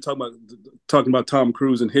of the things you're talking about Tom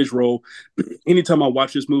Cruise and his role. Anytime I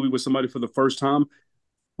watch this movie with somebody for the first time,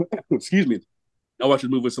 excuse me, I watch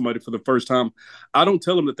this movie with somebody for the first time, I don't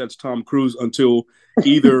tell them that that's Tom Cruise until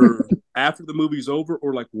either after the movie's over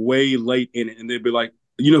or like way late in it. And they'd be like,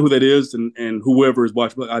 you know who that is? And whoever is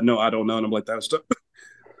watching, like, I don't know. And I'm like, that's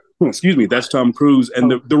excuse me, that's Tom Cruise.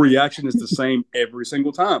 And the reaction is the same every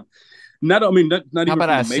single time. Not How even. How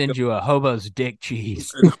about I send you a hobo's dick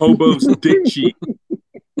cheese? Hobo's dick cheese.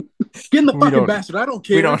 Skin the fucking bastard. I don't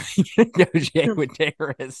care. We don't negotiate with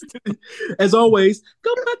terrorists. As always,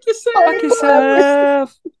 go fuck yourself. Fuck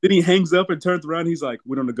yourself. Then he hangs up and turns around. He's like,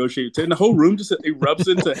 "We don't negotiate." And the whole room just erupts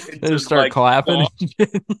into they just start like, clapping.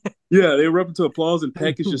 Yeah, they erupt into applause, and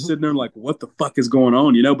Peck is just sitting there like, "What the fuck is going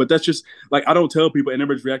on?" You know. But that's just like I don't tell people, and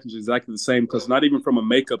everybody's reaction is exactly the same because not even from a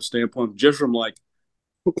makeup standpoint, just from like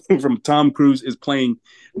from Tom Cruise is playing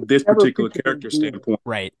this particular character standpoint,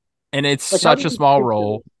 right? And it's like, such a small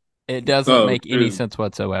role. It doesn't make any sense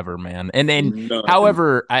whatsoever, man. And then,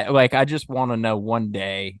 however, I just want to know one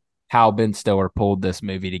day how Ben Stiller pulled this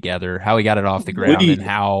movie together, how he got it off the ground, and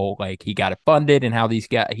how like he got it funded, and how he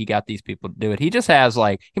got these people to do it. He just has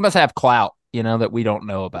he must have clout, that we don't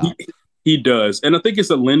know about. He does, and I think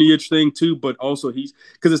it's a lineage thing too. But also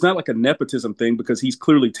because it's not like a nepotism thing because he's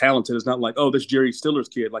clearly talented. It's not like that's Jerry Stiller's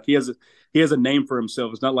kid. Like he has a name for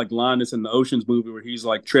himself. It's not like Linus in the Ocean's movie where he's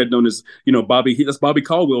like treading on his Bobby. That's Bobby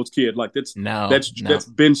Caldwell's kid. Like that's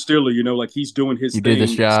Ben Stiller. Like he's doing his. You thing. do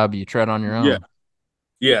this job, you tread on your own.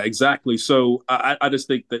 Yeah, exactly. So I just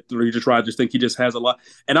think that I just think he just has a lot,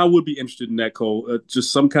 and I would be interested in that, Cole.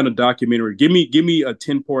 Just some kind of documentary. Give me a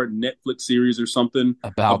 10-part Netflix series or something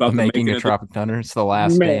about the making of Tropic Thunder. It's the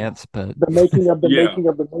last dance, but the making of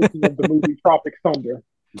the movie Tropic Thunder.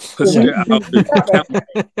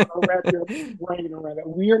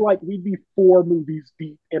 We'd be 4 movies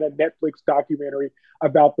deep in a Netflix documentary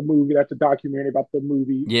about the movie. That's a documentary about the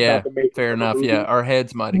movie. Yeah, fair enough. Yeah, our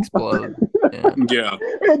heads might explode. Yeah.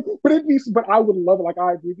 But I would love it. Like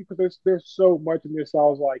I agree because there's so much in this. I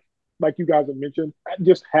was like you guys have mentioned,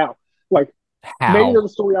 just how maybe there's a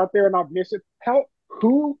story out there and I've missed it.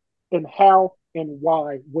 Who and how and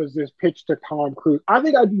why was this pitched to Tom Cruise? I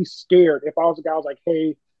think I'd be scared if I was a guy. I was like,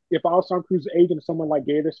 hey, if I was Tom Cruise's agent and someone like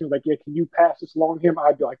gave this to me, like, yeah, can you pass this along to him?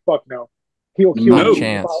 I'd be like, fuck no. He'll kill me. No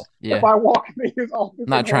chance. If I walk in his office,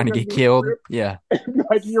 not trying to get killed. Yeah.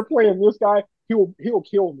 Like you're playing this guy, he'll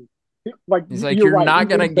kill me. Like he's like, you're not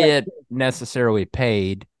gonna get necessarily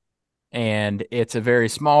paid, and it's a very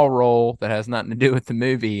small role that has nothing to do with the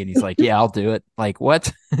movie. And he's like, yeah, I'll do it. Like,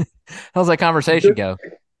 what? How's that conversation go?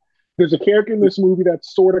 There's a character in this movie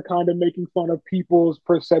that's sort of kind of making fun of people's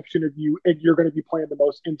perception of you, and you're going to be playing the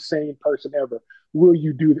most insane person ever. Will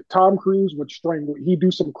you do that? Tom Cruise would strangle. He'd do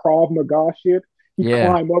some Krav Maga shit. He'd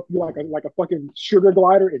climb up you like a fucking sugar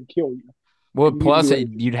glider and kill you. Well, plus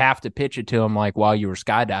you'd have to pitch it to him like while you were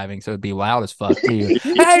skydiving, so it'd be loud as fuck to you.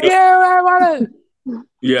 Hey, dude, I want to.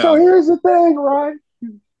 Yeah. So here's the thing, right?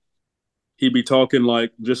 He'd be talking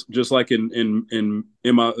like just like in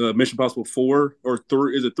my Mission Impossible 4 or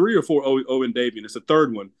 3. Is it 3 or 4? Owen Davian. It's the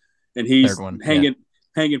third one, and he's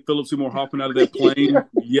hanging Philip Seymour Hoffman out of that plane,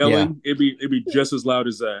 yelling. Yeah. It'd be just as loud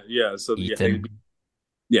as that. Yeah. So Ethan.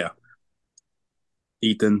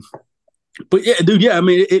 Ethan. But yeah, dude. Yeah, I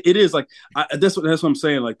mean, it is like that's what I'm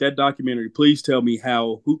saying. Like that documentary. Please tell me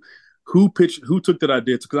who took that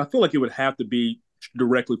idea, because I feel like it would have to be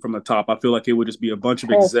directly from the top. I feel like it would just be a bunch of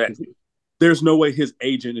execs. There's no way his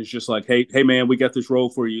agent is just like, hey man, we got this role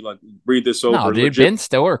for you. Like, read this over. No, dude, Ben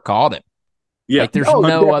Stiller called him. Yeah, like, there's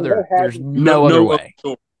no other way.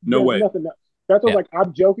 No way. That's like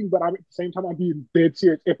I'm joking, but at the same time I'm being dead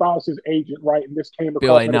serious. If I was his agent, right, and this came across,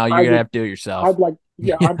 Billy, no, you're gonna have to do it yourself. I'd like,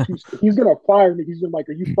 yeah, I'm too. He's gonna fire me. He's gonna like,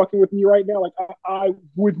 are you fucking with me right now? Like, I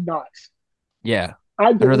would not. Yeah,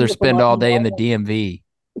 I'd rather spend all day in the DMV.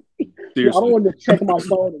 Yeah, I don't want to check my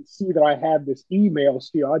phone and see that I have this email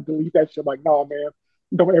still. I delete that shit. Like, no, man,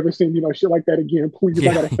 don't ever send shit like that again, please.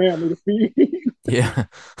 I got a family to feed. Yeah,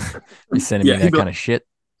 you're sending me that kind of shit.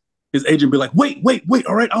 His agent be like, wait,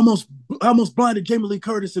 all right, I almost blinded Jamie Lee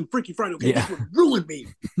Curtis and Freaky Friday. Okay, this would ruin me.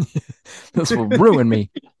 This will ruin me.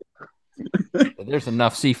 There's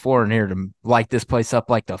enough C4 in here to light this place up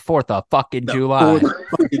like the 4th of fucking July. 4th of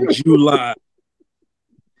fucking July.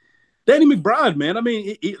 Danny McBride, man. I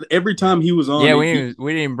mean, every time he was on, we didn't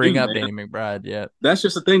even bring up Danny McBride yet. That's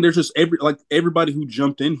just the thing. There's just everybody who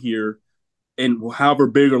jumped in here, and however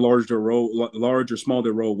big or large or small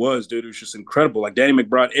their role was, dude, it was just incredible. Like Danny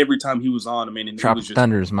McBride, every time he was on, I mean, and Tropic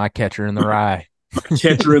Thunder is my catcher in the rye.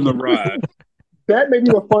 Catcher in the rye. That may be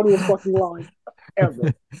the funniest fucking line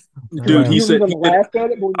ever. Dude, he said,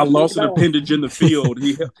 I lost an appendage in the field.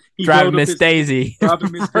 He driving Miss Daisy.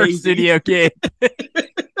 Driving Miss Daisy. Studio kid.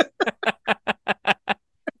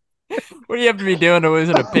 What do you have to be doing to lose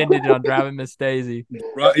an appendage on driving Miss Daisy?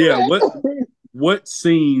 Right? Yeah. What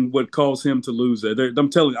scene would cause him to lose it? I'm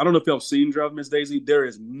telling you, I don't know if y'all seen Driving Miss Daisy. There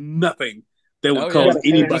is nothing that would cause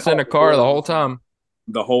anybody. Just in a car the whole time.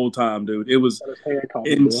 The whole time, dude. It was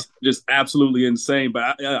just absolutely insane.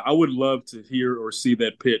 But I would love to hear or see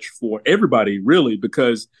that pitch for everybody, really,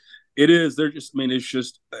 because It is. They're just. I mean, it's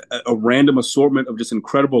just a random assortment of just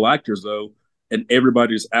incredible actors, though, and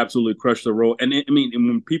everybody just absolutely crushed the role. And I mean, and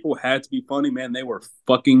when people had to be funny, man, they were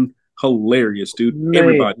fucking hilarious, dude. Man.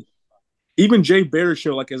 Everybody, even Jay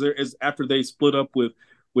Baruchel, like as after they split up with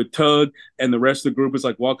Tug and the rest of the group is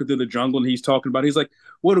like walking through the jungle and he's talking about. He's like,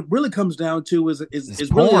 what it really comes down to is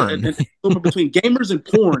really an element between gamers and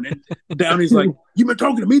porn. And Downey's like, you've been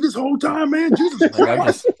talking to me this whole time, man. Jesus Christ. Like, I'm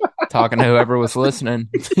just talking to whoever was listening.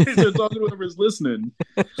 He's talking to whoever's listening.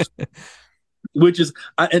 Which is,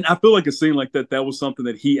 and I feel like a scene like that was something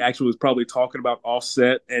that he actually was probably talking about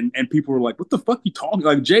offset, and people were like, "What the fuck you talking?"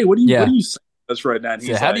 Like, Jay, what are you saying us right now?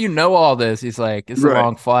 So how do you know all this? He's like, it's a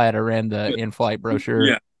long flight. I ran the in-flight brochure.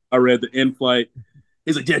 Yeah, I read the in-flight.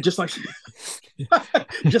 He's like, yeah, just like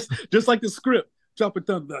just like the script. Tropic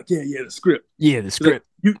Thunder, like, yeah, the script. Yeah, the script.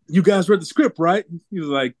 Like, you guys read the script, right? He was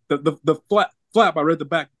like, the flap. I read the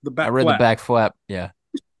back. I read the back flap. Yeah.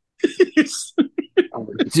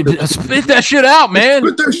 Spit that shit out, man.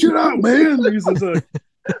 Spit that shit out, man. He's just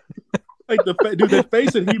like that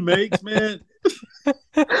face that he makes, man.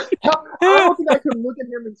 I don't think I could look at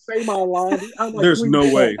him and say my line. Like, there's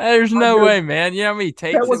no way. There's no way, man. You know how many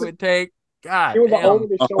takes it would take? God, it was damn. an over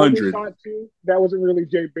the shoulder shot too. That wasn't really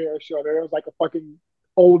Jay Bear's show. That was like a fucking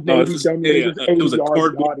old man who done it was a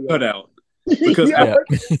cardboard cutout. Because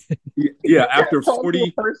after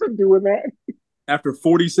 40 person doing that. After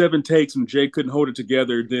 47 takes and Jay couldn't hold it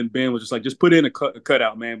together, then Ben was just like, just put in a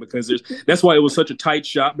cutout, man, because that's why it was such a tight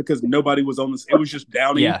shot, because nobody was on this. It was just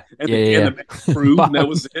Downey and the crew, and that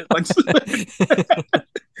was it. Like,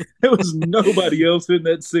 there was nobody else in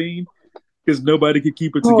that scene because nobody could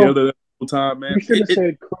keep it together the whole time, man. You should have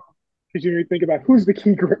said, because you think about who's the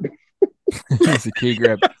key grip. Who's the key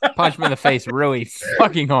grip? Punch him in the face really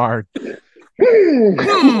fucking hard. When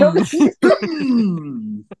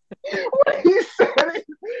he said it,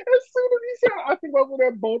 as soon as he said it, I think over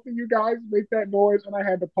that both of you guys make that noise, and I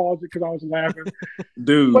had to pause it because I was laughing.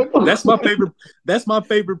 Dude, that's my favorite. That's my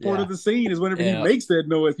favorite part of the scene is whenever he makes that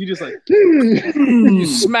noise. He just like you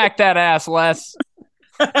smack that ass, Les.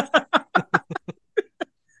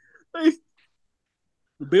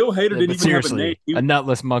 Bill Hader didn't even have a name. A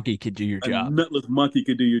nutless monkey could do your job. A nutless monkey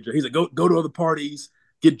could do your job. He's like, go to other parties,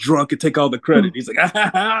 get drunk, and take all the credit. He's like,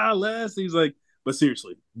 Les. He's like, but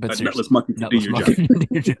seriously, nutless monkey can do your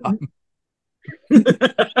job.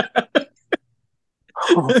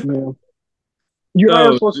 Oh man. You're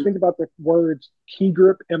not supposed to think about the words key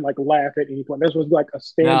grip and like laugh at any point. That's supposed to be like a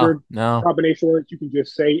standard combination of words you can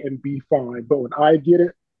just say and be fine. But when I get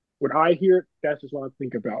it, when I hear it, that's just what I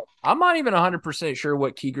think about. I'm not even 100% sure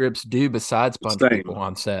what key grips do besides punch people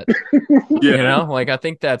on set. You know, like I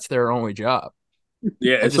think that's their only job.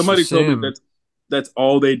 Yeah, if somebody told me that's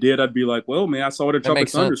all they did, I'd be like, well, man, I saw it at Tropic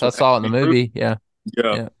Thunder. I saw it in the movie. Yeah.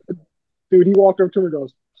 Dude, he walked up to me and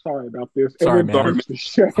goes, sorry about this. Sorry, man.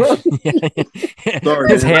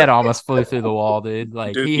 His head almost flew through the wall, dude.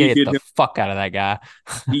 Like, dude, he hit the fuck out of that guy.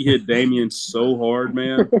 He hit Damien so hard,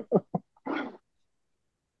 man.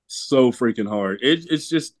 So freaking hard. It's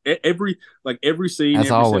just every scene.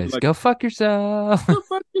 As always, go fuck yourself. Go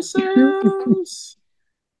fuck yourselves.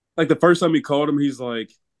 Like the first time he called him, he's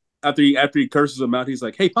like, after he curses him out, he's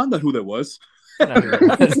like, "Hey, find out who that was."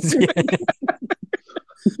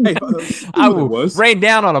 Hey, I will rain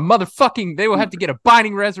down on a motherfucking. They will have to get a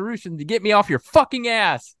binding resolution to get me off your fucking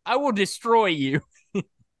ass. I will destroy you.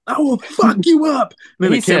 I will fuck you up. And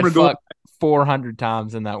then he said fuck 400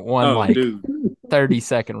 times in that one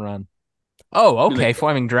 30-second run. Oh, okay,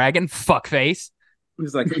 Flaming Dragon, fuck face.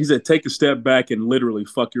 He said, take a step back and literally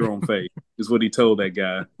fuck your own face. Is what he told that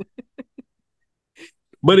guy.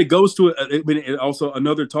 But it goes to also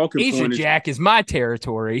another talking Asia point. Jack is my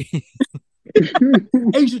territory.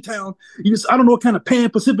 Asia Town. I don't know what kind of Pan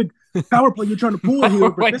Pacific power play you're trying to pull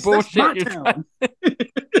here, but that's my town.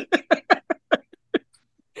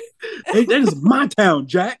 That is my town,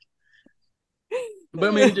 Jack. But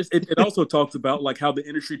I mean, it also talks about like how the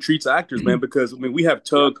industry treats actors, man. Because I mean, we have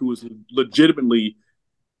Tug, who is legitimately,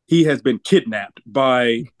 he has been kidnapped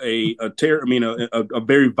by a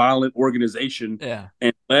very violent organization. Yeah,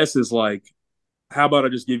 and Les is like, how about I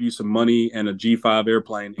just give you some money and a G5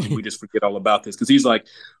 airplane and we just forget all about this? Because he's like,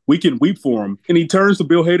 we can weep for him. And he turns to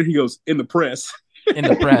Bill Hader. He goes, in the press. In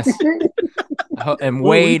the press. And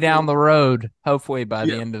way down the road, hopefully by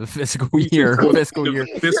the end of the fiscal year.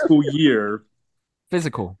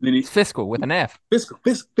 Physical. It's fiscal with an F.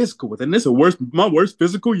 Fiscal with an. This is my worst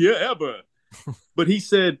physical year ever. But he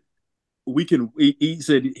said, he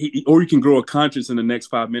said, or you can grow a conscience in the next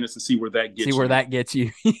 5 minutes and see where that gets you. That gets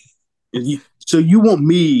you. So you want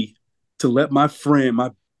me to let my friend,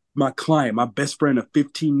 my client, my best friend of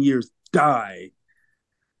 15 years, die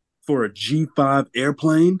for a G5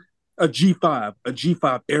 airplane, a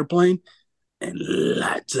G5 airplane, and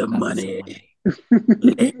lots of money.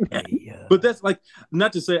 But that's like,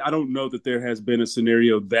 not to say I don't know that there has been a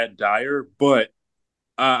scenario that dire, but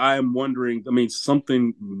I am wondering. I mean,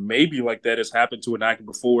 something maybe like that has happened to an actor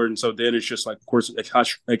before, and so then it's just like, of course,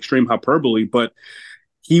 extreme hyperbole. But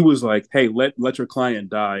he was like, "Hey, let your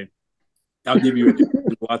client die. I'll give you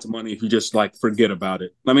lots of money if you just like forget about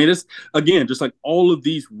it." I mean, it's again just like all of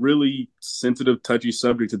these really sensitive, touchy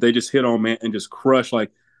subjects that they just hit on, man, and just crush.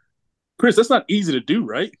 Like, Chris, that's not easy to do,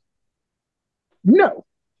 right? No.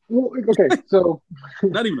 Well, okay, so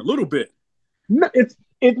not even a little bit. No, it's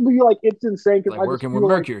like it's insane because like working with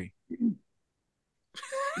Mercury.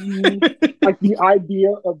 Like the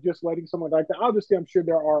idea of just letting someone like that. Obviously, I'm sure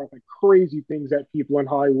there are like crazy things that people in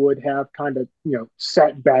Hollywood have kind of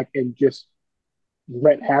sat back and just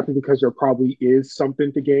let happen because there probably is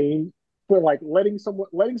something to gain. But like letting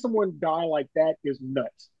someone die like that is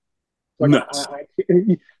nuts. Like nuts.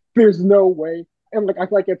 There's no way. And like I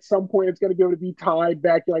feel like at some point it's going to be able to be tied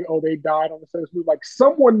back to like, oh, they died on the set of this movie. Like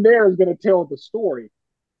someone there is going to tell the story,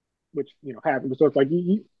 which happened. So it's like,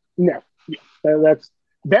 no,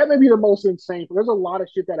 that may be the most insane. There's a lot of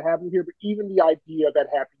shit that happened here, but even the idea that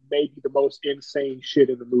happened may be the most insane shit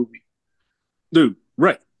in the movie. Dude,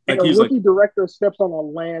 right? Like a rookie director steps on a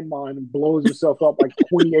landmine and blows himself up like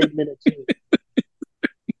 28 minutes in.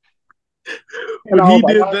 And when he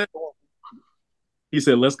did that, he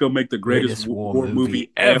said, "Let's go make the greatest war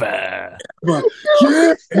movie ever." Yeah.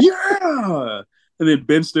 And then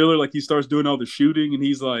Ben Stiller, like he starts doing all the shooting, and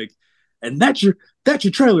he's like, "And that's your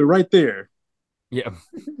trailer right there." Yeah.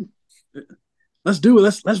 Let's do it.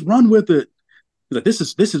 Let's run with it. He's like, this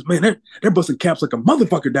is man, they're busting caps like a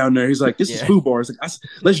motherfucker down there. He's like, this is food bar. It's like,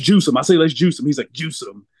 let's juice him. I say, let's juice him. He's like, juice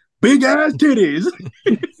him. Big ass titties.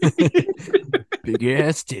 Big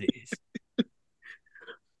ass titties.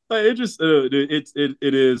 It just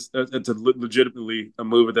it's a legitimately a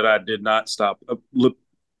movie that I did not stop.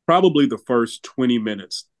 Probably the first 20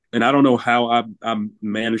 minutes, and I don't know how I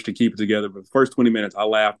managed to keep it together. But the first 20 minutes, I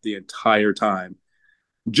laughed the entire time.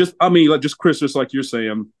 Just Chris, just like you're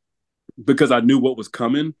saying, because I knew what was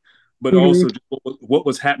coming, but also just what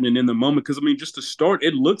was happening in the moment. Because I mean, just to start,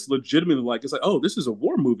 it looks legitimately like it's like, oh, this is a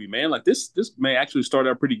war movie, man. Like this may actually start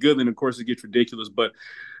out pretty good. Then of course it gets ridiculous, but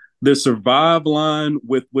the survive line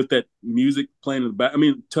with that music playing in the back. I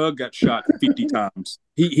mean, Tug got shot 50 times.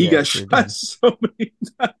 He got shot so many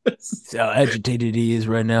times. That's how agitated he is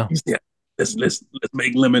right now. Yeah, let's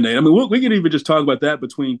make lemonade. I mean, we could even just talk about that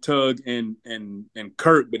between Tug and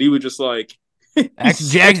Kurt, but he was just like, Action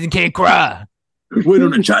Jackson can't cry. Wait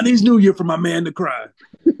on the Chinese New Year for my man to cry.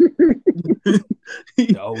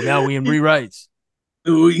 Now we in rewrites.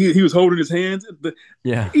 He was holding his hands.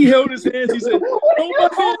 He held his hands. He said, "Oh my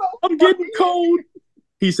hand, I'm getting cold."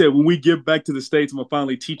 He said, "When we get back to the States, I'm gonna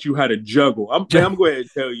finally teach you how to juggle." I'm going to go ahead and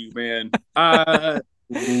tell you, man. I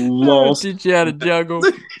lost. Teach you how to juggle.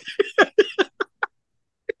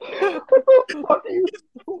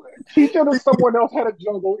 Teaching someone else how to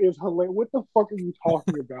juggle is hilarious. What the fuck are you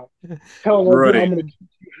talking about? Telling us I'm going to teach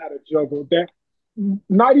you how to juggle. That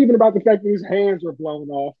not even about the fact that his hands are blown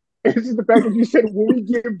off. It's just the fact that you said, when we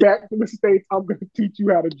get back to the States, I'm going to teach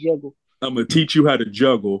you how to juggle. I'm going to teach you how to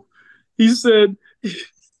juggle. He said,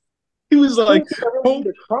 he was like,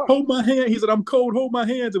 hold my hand. He said, I'm cold, hold my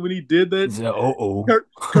hands. And when he did that, said, oh.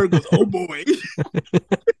 Kurt goes, oh boy.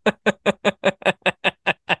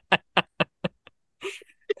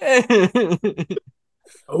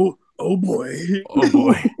 oh boy. Oh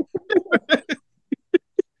boy.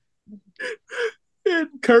 And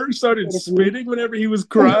Kurt started spitting whenever he was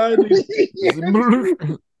crying.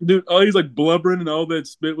 Dude, he's like blubbering and all that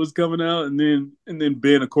spit was coming out. And then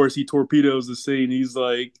Ben, of course, he torpedoes the scene. He's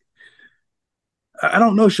like, I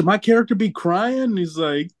don't know, should my character be crying? And he's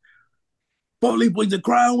like, Foley, boys are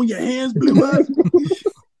crying when your hands blew up.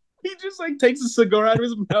 He just like takes a cigar out of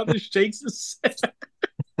his mouth and shakes his head.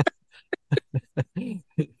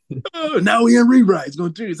 Oh, now we in rewrites.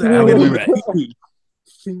 Going to do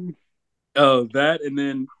that, and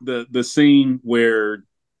then the scene where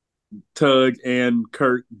Tug and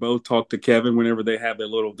Kurt both talk to Kevin whenever they have their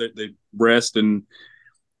little they rest, and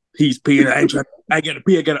he's peeing. I gotta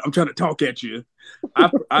pee. I'm trying to talk at you.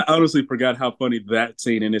 I honestly forgot how funny that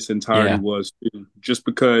scene in its entirety was, too, just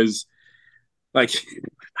because, like,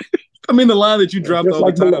 I mean, the line that you dropped all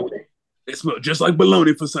the time. Bologna. It smelled just like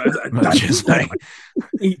bologna for size.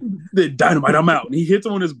 The dynamite, I'm out. And he hits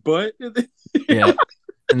him on his butt. Yeah.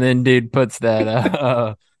 And then dude puts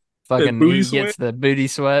that That Fucking, booty he sweat. gets the booty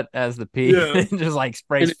sweat as the pee, Yeah, and just like and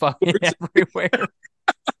sprays it fucking works. everywhere.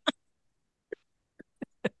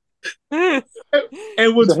 And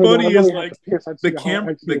So what's hey man, I funny is really have to like piss. I just the need to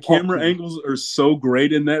talk to camera you. angles are so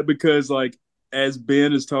great in that because like as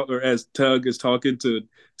Ben is talking or as Tug is talking to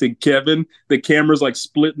Kevin, the camera's like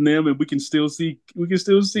splitting them, and we can still see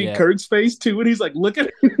Yeah, Kurt's face too, and he's like looking,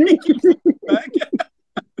 he keeps looking back.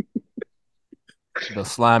 they'll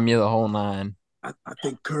slime you the whole nine. I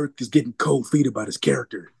think Kirk is getting cold feet about his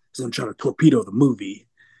character. He's gonna try to torpedo the movie.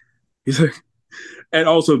 He's like, and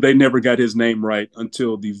also they never got his name right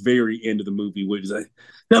until the very end of the movie, which is like,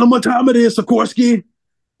 tell him what time it is, Sikorsky.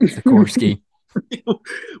 Sikorsky.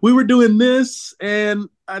 We were doing this, and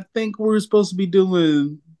I think we are supposed to be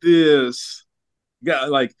doing this. Yeah,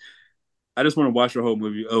 like I just want to watch the whole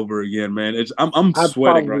movie over again, man. I'm I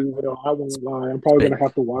sweating right probably will. I won't lie. I'm probably Spent gonna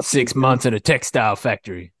have to watch it 6 months in a textile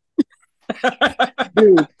factory. now.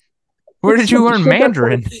 dude. Where did you learn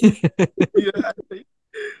Mandarin? Yeah.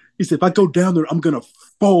 He said, if I go down there, I'm gonna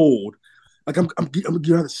fold. Like I'm gonna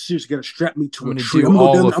get out of serious. You gotta strap me to I'm a gonna tree. do I'm gonna go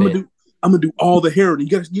all down of there. it. I'm gonna do all the hair. And you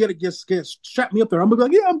gotta get strap me up there. I'm gonna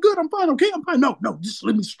be like, yeah, I'm good. I'm fine. Okay, I'm fine. No, just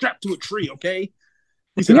let me strap to a tree. Okay. He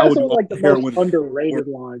He said, I has would some do of all like the the most heroin. underrated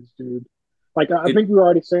lines, dude. Like I It, think we were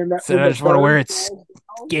already saying that Said in I the just want to wear third. its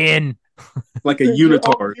skin. He like a said, "You're all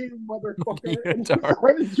unitard. you, motherfucker," and he Unitard.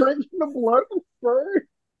 started drinking the blood of the bird.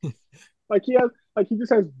 Like he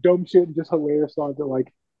just has dumb shit and just hilarious songs that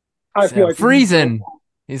like I Said feel I'm like we both. freezing.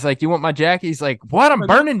 He's like, you want my jacket? He's like, what? I'm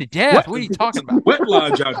burning to death. What? What are you talking It's a about? sweat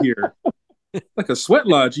lodge out here. Like a sweat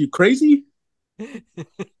lodge. You crazy?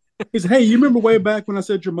 He said, hey, you remember way back when I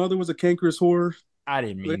said your mother was a cankerous whore? I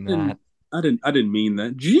didn't I mean didn't that. I didn't mean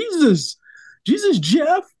that. Jesus,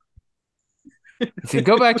 Jeff. He said,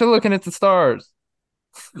 go back to looking at the stars.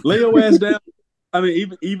 Lay your ass down. I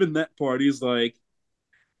mean, even that part, he's like,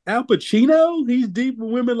 Al Pacino, he's deep with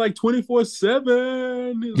women like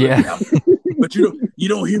 24/7. He's like, Yeah. yeah, but you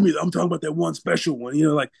don't hear me. I'm talking about that one special one.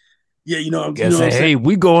 Like, yeah, Gotta what I'm say, saying. hey,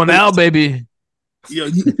 we going out, baby.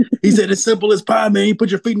 He said it's simple as pie, man. You put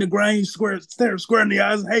your feet in the ground, you stare square in the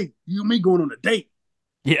eyes. Hey, you and me going on a date.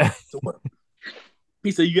 Yeah. So what?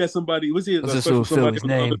 He said you got somebody. Was he What's a this special little somebody filly's on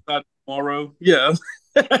the other name? side tomorrow? Yeah,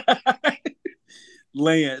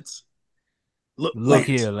 Lance. Look, Look Lance.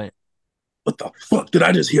 here, Lance. What the fuck did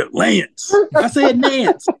I just hear? Lance. I said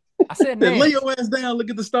Nance. I said, Said, lay Nance. your ass down, look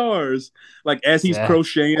at the stars. Like as he's Yeah.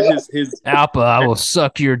 crocheting his Alpa, I will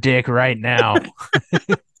suck your dick right now.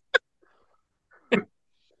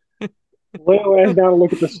 Lay your ass down and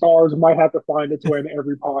look at the stars. Might have to find its way in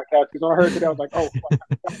every podcast because when I heard today, I was like, oh,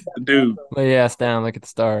 dude. Lay your ass down, look at the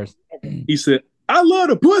stars. He said, I love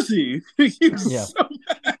the pussy. Yeah.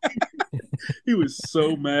 He was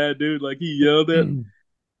so mad, dude. Like he yelled at.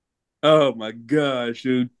 Oh my gosh,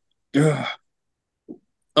 dude. Ugh.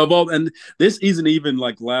 Of all, and this isn't even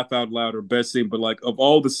like laugh out loud or best scene, but like of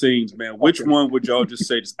all the scenes, man, which one would y'all just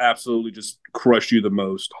say just absolutely just crush you the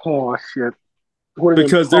most? oh shit. What an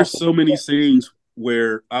Because there's so impossible. many scenes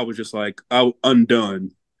where I was just like, I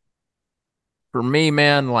undone. For me,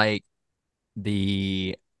 man, like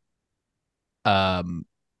the um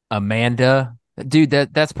Amanda, dude,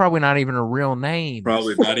 that's probably not even a real name.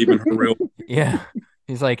 Probably not even her real. Yeah.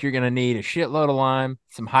 He's like, you're gonna need a shitload of lime,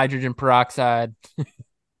 some hydrogen peroxide, And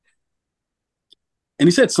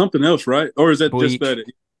he said something else, right? Or is that just bleach. that?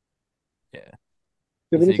 Yeah.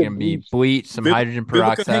 Then Is he it said gonna be bleach. bleach, some hydrogen Vivica, hang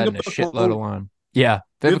peroxide, up and a the shitload of phone. lime? Yeah.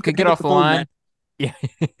 Vivica, Vivica, get hang up off the the phone, line. man. Yeah.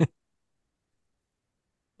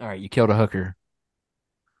 All right, you killed a hooker.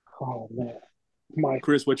 Oh man, my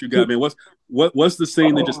Chris, what you got, man? What's the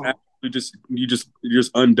scene that just oh. absolutely you're just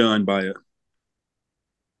undone by it?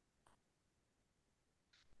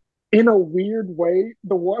 In a weird way,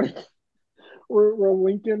 the one where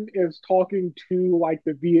Lincoln is talking to like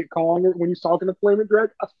the Viet Cong when he's talking to Flaming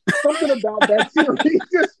Drake. Something about that series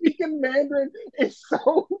just speaking Mandarin is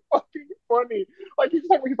so fucking funny. Like he's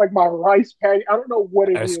like my rice patty. I don't know what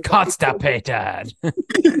it I was is. Like, constipated.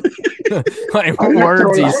 Like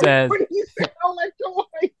words he says. What he said,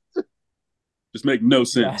 electrolytes. Just make no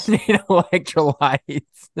Yeah, sense. I need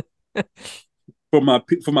electrolytes. For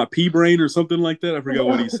my pea brain or something like that. I forgot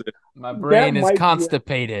what he said. My That brain is might be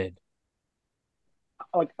constipated.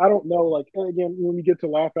 like I don't know. Like and again, when we get to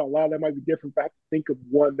laugh out loud, that might be different. But I have to think of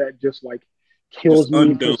one that just like kills Just me for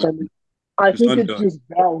undone. some reason. I Just think it's undone. just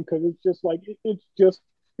down because it's just like it's just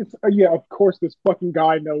it's yeah. Of course, this fucking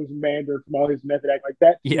guy knows Mandarin from all his method act. Like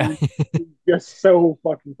that Yeah. scene is just so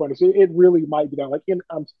fucking funny. So it really might be down. Like in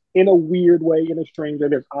a weird way, in a strange way.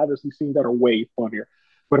 There's obviously scenes that are way funnier.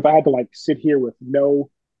 But if I had to like sit here with no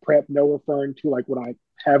prep, no referring to like what I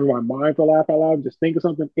having my mind for laugh out loud, just think of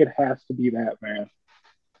something, it has to be that, man.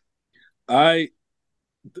 I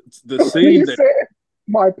the He scene that said,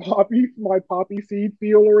 my poppy seed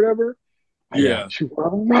field or whatever. I yeah, thought you were a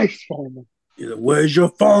rice farmer. where's your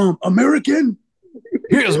farm, American?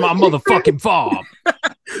 Here's my motherfucking farm.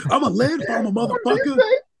 I'm a land farmer, motherfucker.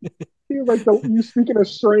 He was like, you speaking a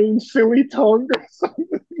strange, silly tongue or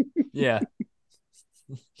something. Yeah.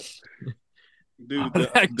 Dude,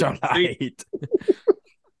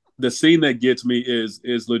 the scene that gets me is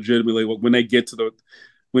legitimately when they get to the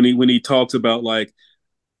when he talks about like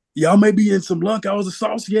y'all may be in some luck. I was a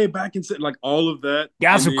saucier back in like all of that.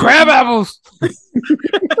 Got some crab apples.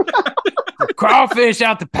 Crawfish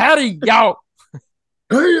out the patty, y'all.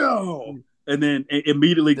 Hey yo. And then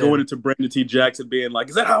immediately going into Brandon T. Jackson being like,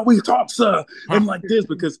 "Is that how we talk, sir?" And like this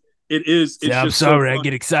because it is. It's I'm just sorry. So I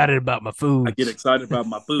get excited about my food. I get excited about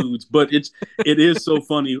my foods, but it is so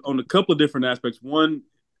funny on a couple of different aspects. One,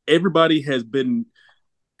 everybody has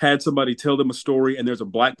had somebody tell them a story, and there's a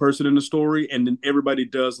black person in the story, and then everybody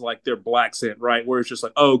does like their black scent, right? Where it's just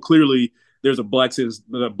like, oh, clearly there's a black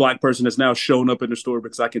person that's now shown up in the story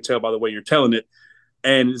because I can tell by the way you're telling it.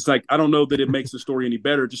 And it's like, I don't know that it makes the story any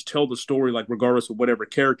better. Just tell the story, like, regardless of whatever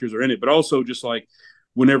characters are in it. But also, just like,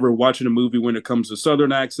 whenever watching a movie, when it comes to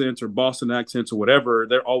Southern accents or Boston accents or whatever,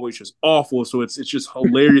 they're always just awful. So it's just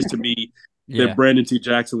hilarious to me that Brandon T.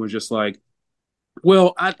 Jackson was just like,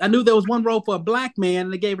 well, I knew there was one role for a black man,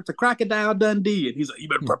 and they gave it to Crocodile Dundee. And he's like, you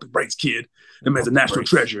better pump the brakes, kid. That man's a national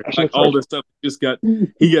treasure. Like, all this stuff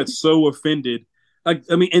he got so offended. Like,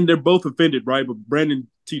 I mean, and they're both offended, right? But Brandon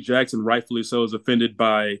T. Jackson, rightfully so, is offended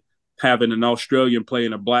by having an Australian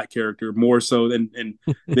playing a black character more so than, and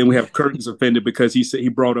then we have Curtin's offended because he said he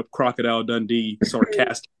brought up Crocodile Dundee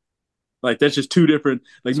sarcastic. Like, that's just two different.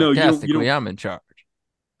 Like, no, you don't. I'm in charge.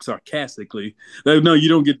 Sarcastically, like, no, you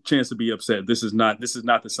don't get a chance to be upset. This is not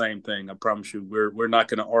the same thing. I promise you. We're not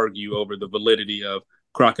going to argue over the validity of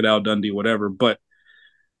Crocodile Dundee, whatever. But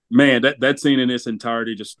man, that scene in its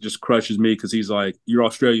entirety just crushes me because he's like, "You're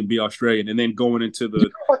Australian, be Australian," and then going into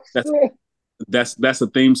that's a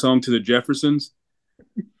theme song to the Jeffersons.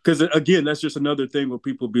 Because again, that's just another thing where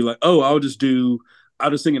people be like, "Oh, I'll just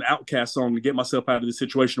sing an Outcast song to get myself out of this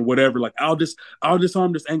situation or whatever." Like, I'll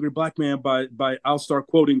disarm this angry black man by I'll start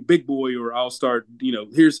quoting Big Boy, or I'll start,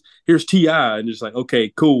 here's T.I. and just like,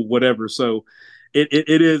 okay, cool, whatever. So it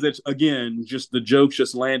is again just the jokes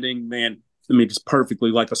just landing, man. I mean, just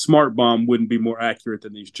perfectly. Like a smart bomb wouldn't be more accurate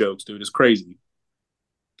than these jokes, dude. It's crazy.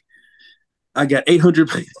 I got 800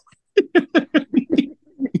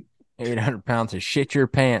 800 pounds of shit your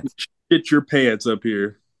pants. Shit your pants up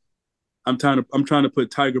here. I'm trying to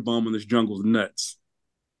put Tiger Balm on this jungle's nuts.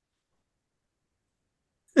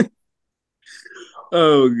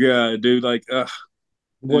 Oh god, dude! Like,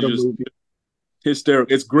 what a movie!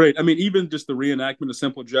 Hysterical. It's great. I mean, even just the reenactment of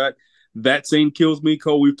Simple Jack, that scene kills me.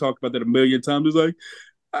 Cole, we've talked about that a million times. It's like,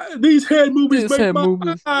 these head movies make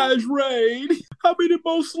my eyes rain. How many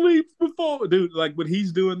more sleeps before, dude? Like when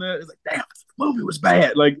he's doing that, it's like, damn, this movie was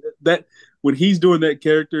bad. Like that when he's doing that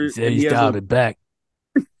character, he's dialed it back.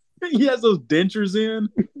 He has those dentures in.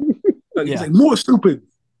 Like, he's like, more stupid.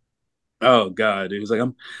 Oh god, dude. He's like,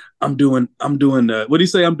 I'm doing what do you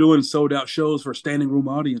say? I'm doing sold out shows for a standing room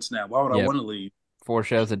audience now. Why would I want to leave? 4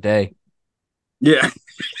 shows a day. Yeah.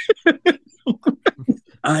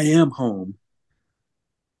 I am home.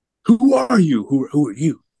 Who are you? Who are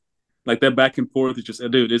you? Like that back and forth is just,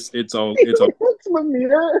 dude, it's all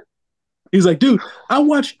He's like, dude, I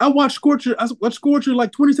watched Scorcher. I watched Scorcher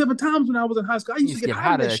like 27 times when I was in high school. I used to get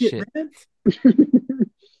high of that shit, man.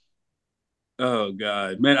 Oh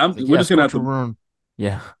god, man! We're just gonna have to run.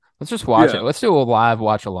 Yeah, let's just watch it. Let's do a live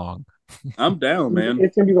watch along. I'm down, man.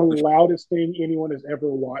 It's gonna be the loudest thing anyone has ever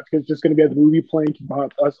watched. It's just gonna be a movie playing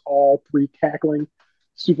about us all three cackling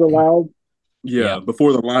super loud. Yeah,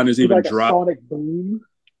 before the line is even dropped. Sonic boom.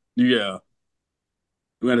 Yeah.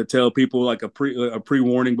 We got to tell people like a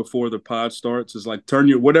pre-warning before the pod starts is like turn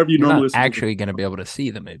your whatever you normally listen actually going to be able to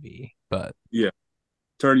see the movie, but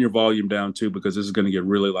turn your volume down too because this is going to get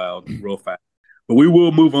really loud real fast. But we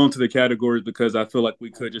will move on to the categories because I feel like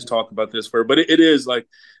we could just talk about this but it is like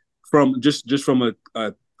from just from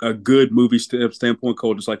a good movie standpoint,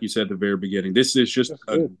 Cole, just like you said at the very beginning. This is just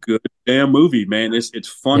a good damn movie, man. It's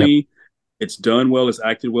funny. Yep. It's done well. It's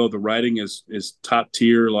acted well. The writing is top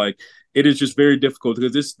tier. Like it is just very difficult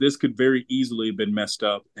because this could very easily have been messed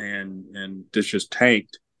up and this just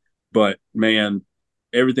tanked. But man,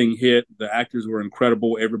 everything hit. The actors were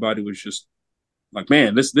incredible. Everybody was just like,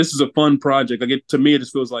 man, this is a fun project. Like to me, it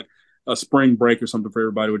just feels like a spring break or something for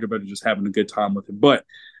everybody. Everybody just having a good time with it. But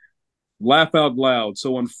laugh out loud.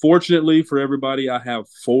 So unfortunately for everybody, I have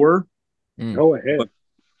four. Go ahead. But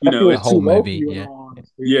you I know, feel The it's it's too whole low for movie, you, in yeah. all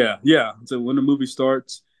honesty. yeah. So when the movie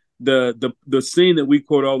starts, the scene that we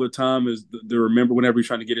quote all the time is the remember whenever he's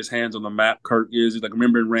trying to get his hands on the map. Kirk is he's like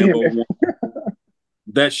remember in Damn Rambo it. 1,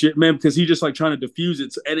 that shit, man, because he just like trying to diffuse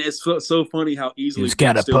it, and it's so funny how easily Who's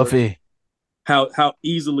got Ben a Stiller, puffy? how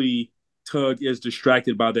easily Tug is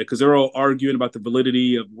distracted by that because they're all arguing about the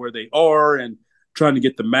validity of where they are and trying to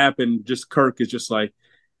get the map, and just Kirk is just like,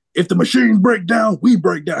 if the machines break down, we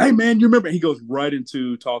break down. Hey man, you remember? He goes right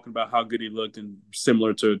into talking about how good he looked and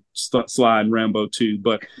similar to Sly and Rambo 2.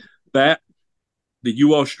 But that the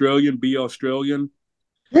U Australian, be Australian,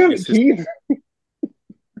 Damn is it, his, Keith.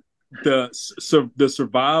 the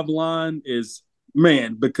survive line is,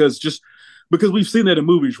 man, because we've seen that in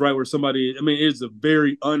movies, right? Where somebody, I mean, it's a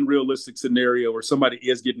very unrealistic scenario where somebody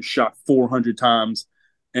is getting shot 400 times,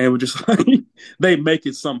 and we're just like they make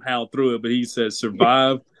it somehow through it. But he says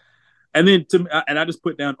survive. And then and I just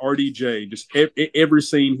put down RDJ. Just every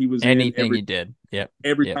scene he was in, Anything he did. Yep.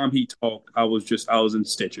 every Yep. time he talked, I was in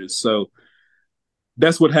stitches. So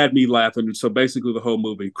that's what had me laughing. So basically, the whole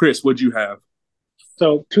movie. Chris, what'd you have?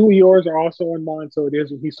 So two of yours are also in mine. So it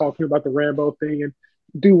is when he's talking about the Rambo thing. And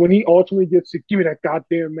dude, when he ultimately gets to give me that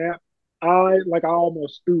goddamn map, I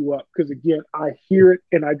almost threw up because again, I hear it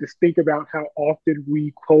and I just think about how often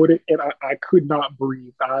we quote it and I could not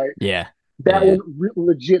breathe. I Yeah. That Yeah. one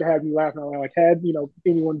legit had me laughing. Like, had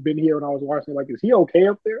anyone been here when I was watching, like, is he okay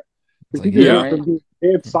up there? It's Because he like, just yeah, Yeah, went right. from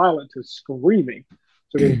being dead silent to screaming.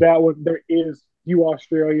 So there's that one. There is you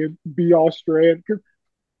Australian, be Australian.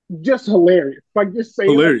 Just hilarious. Like just saying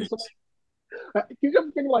that to hilarious. someone. You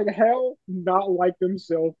just think like how not like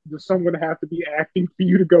themselves does someone have to be acting for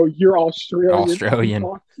you to go, you're Australian. Be Australian.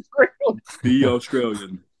 Australian. Be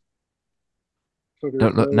Australian. So there's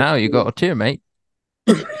Don't look those now, you got two. a tear, mate.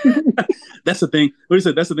 That's the thing. What do you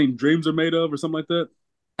say? That's the thing. Dreams are made of, or something like that.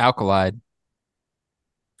 Alkalide.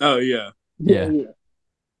 Oh yeah, Yeah, Yeah. yeah.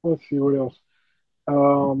 Let's see what else.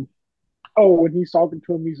 Um, Oh, when he's talking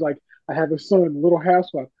to him, he's like, I have a son, little half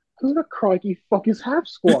squad. Who the crikey fuck is half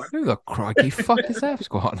squad? Who the crikey fuck is that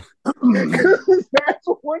squad? Because that's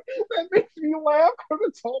what that makes me laugh. Because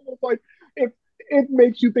it's almost like it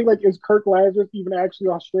makes you think like, is Kirk Lazarus even actually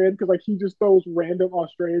Australian? Because like he just throws random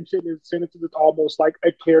Australian shit in his sentences. It's almost like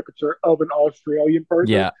a caricature of an Australian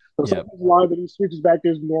person. Yeah. So some Yep. of these lines that he switches back to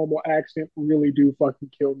his normal accent really do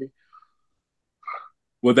fucking kill me.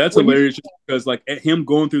 well, that's When he's hilarious just because like at him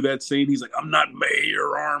going through that scene, he's like, "I'm not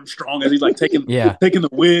Mayor Armstrong," as he's like taking Yeah. taking the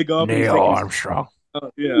wig off and he's Neil taking his Armstrong.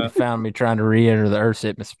 yeah. You found me trying to re-enter the Earth's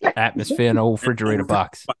atmosphere in an old refrigerator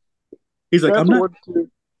box. He's like, that's what too.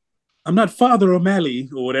 I'm not Father O'Malley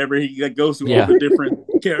or whatever." He like, goes through all Yeah. the different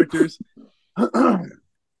characters.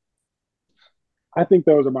 I think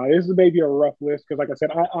those are mine. This is maybe a rough list because, like I said,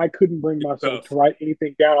 I couldn't bring It's myself tough. to write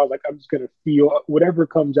anything down. I was like, I'm just gonna feel whatever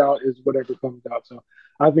comes out is whatever comes out. So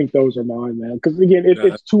I think those are mine, man. Because again, Yeah.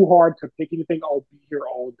 it's too hard to pick anything. I'll be here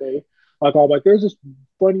all day. Like I'm like, there's this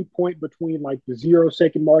funny point between like the 0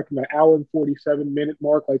 second mark and the hour and 47 minute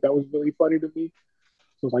mark. Like that was really funny to me.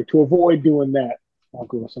 So it's like to avoid doing that, I'll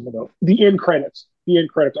go with some of those. The end credits. The end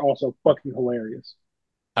credits also fucking hilarious.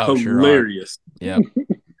 Oh, sure are. Hilarious. Yep.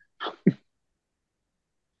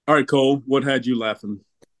 All right, Cole, what had you laughing?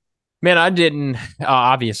 Man, I didn't.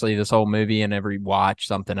 Obviously, this whole movie and every watch,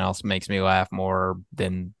 something else makes me laugh more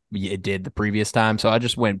than it did the previous time. So I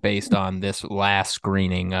just went based on this last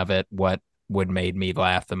screening of it, what would made me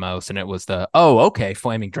laugh the most. And it was okay,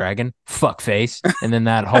 Flaming Dragon, fuck face. And then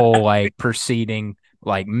that whole like proceeding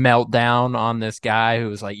like meltdown on this guy who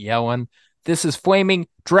was like yelling, "This is Flaming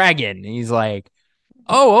Dragon." And he's like,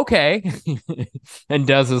 "Oh, okay," and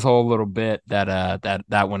does this whole little bit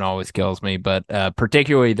that one always kills me. But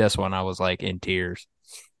particularly this one, I was like in tears.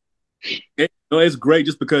 It's great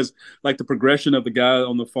just because like the progression of the guy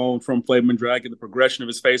on the phone from Flamin' Dragon, the progression of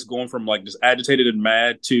his face going from like just agitated and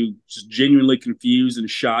mad to just genuinely confused and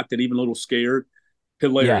shocked and even a little scared. Yeah,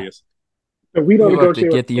 Hilarious. So we don't you have to negotiate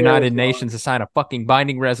with get the terrorist United Nations to sign a fucking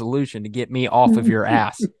binding resolution to get me off of your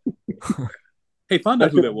ass. Hey, find I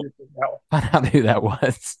out who should that have was. mentioned that one. Find out who that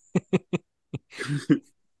was.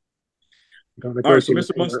 Don't All right, so negotiate with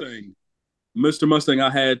Mr. terrorists. Mustang. Mr. Mustang, I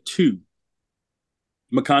had two.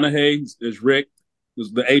 McConaughey is Rick,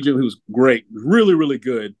 was the agent who was great, really, really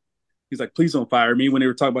good. He's like, please don't fire me. When they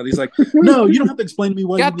were talking about it, he's like, no, you don't have to explain to me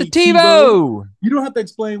why you Got the need TiVo. TiVo. You don't have to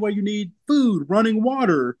explain why you need food, running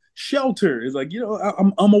water, shelter. It's like,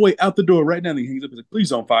 I'm on my way out the door right now. And he hangs up. He's like, please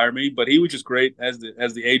don't fire me. But he was just great as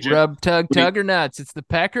the agent. Rub tug When he, tugger nuts. It's the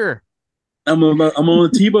pecker. I'm on a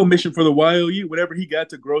Tebow mission for the YOU. Whenever he got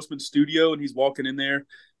to Grossman's studio and he's walking in there,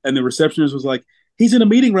 and the receptionist was like, "He's in a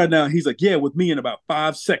meeting right now." He's like, "Yeah, with me in about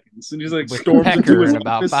 5 seconds," and he's like With storms into Pecker his in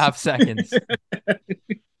about office. 5 seconds.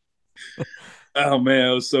 Oh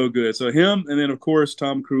man, it was so good. So him, and then of course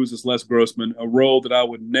Tom Cruise as Les Grossman, a role that I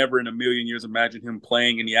would never in a million years imagine him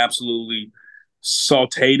playing, and he absolutely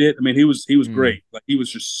sauteed it. I mean, he was Mm. great. Like he was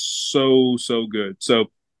just so good. So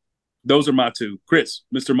those are my two. Chris,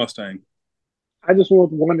 Mr. Mustang. I just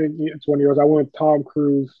went one in 20 years. I went Tom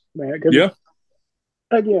Cruise, man. Because Yeah,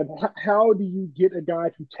 again, how do you get a guy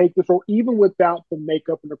to take this role, even without the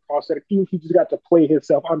makeup and the prosthetic? Even if he just got to play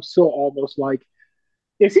himself, I'm still almost like,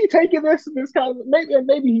 is he taking this kind of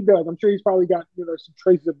maybe he does. I'm sure he's probably got some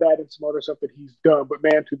traces of that and some other stuff that he's done. But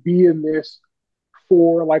man, to be in this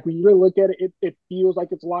for like when you really look at it, it feels like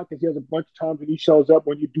it's a lot because he has a bunch of times when he shows up.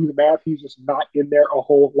 When you do the math, he's just not in there a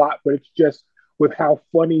whole lot. But it's just with how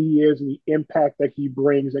funny he is and the impact that he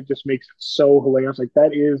brings that just makes it so hilarious. Like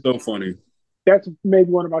so funny. that's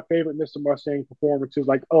maybe one of my favorite Mr. Mustang performances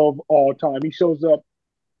like of all time. He shows up,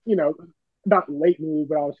 you know, not late in the movie,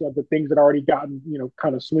 but obviously like the things that already gotten,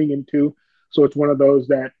 kind of swinging to. So it's one of those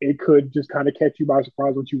that it could just kind of catch you by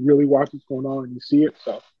surprise once you really watch what's going on and you see it.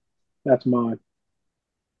 So that's mine.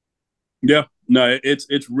 Yeah, no,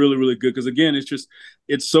 it's really good because again,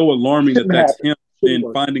 it's so alarming that Shouldn't that's happen. him. Shouldn't And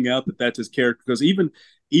work. finding out that that's his character, because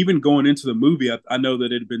even going into the movie, I know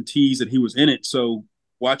that it had been teased that he was in it. So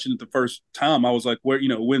watching it the first time, I was like, where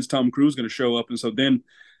when's Tom Cruise going to show up? And so then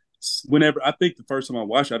whenever I think the first time I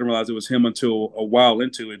watched it, I didn't realize it was him until a while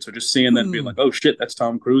into it. So just seeing that and being like, oh shit, that's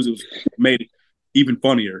Tom Cruise, it was made it even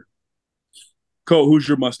funnier. Cole, who's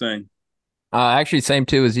your Mustang? Actually, same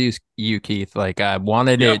too as you, Keith. Like, I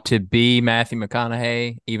wanted Yeah, it to be Matthew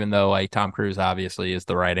McConaughey, even though like Tom Cruise obviously is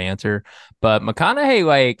the right answer. But McConaughey,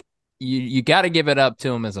 like, you got to give it up to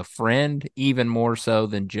him as a friend, even more so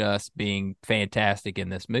than just being fantastic in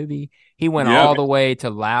this movie. He went yeah, all the way to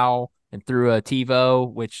Lao and threw a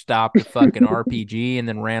TiVo, which stopped a fucking RPG, and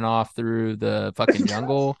then ran off through the fucking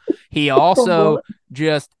jungle. He also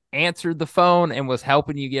just answered the phone and was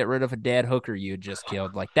helping you get rid of a dead hooker you had just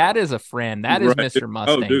killed. Like, that is a friend. That is right. Mr. Oh,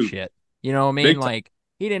 Mustang dude, shit. You know what I mean? big time. Like,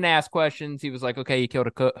 he didn't ask questions. He was like, okay, you killed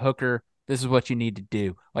a hooker. This is what you need to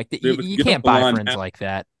do. Like, you Get off can't the buy line friends now. like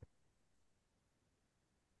that.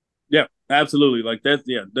 Yeah, absolutely. Like that.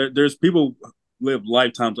 Yeah, there's people live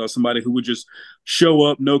lifetimes on somebody who would just show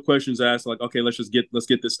up, no questions asked. Like, okay, let's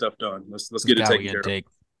get this stuff done. Let's This get it guy we taken got to care of. take.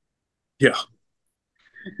 Yeah.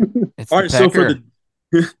 It's All the right. So for pecker.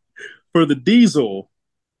 the for the diesel,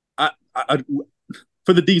 I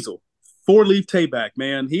for the diesel, 4 leaf Tayback,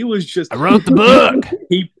 man, he was just I wrote the book.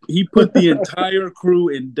 he put the entire crew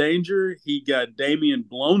in danger. He got Damien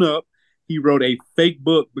blown up. He wrote a fake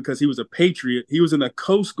book because he was a patriot. He was in the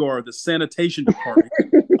Coast Guard, the sanitation department.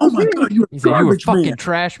 Oh my God, you're a He said, you were garbage man. fucking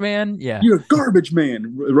trash, man. Yeah. You're a garbage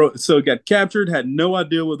man. So he got captured, had no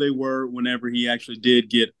idea where they were whenever he actually did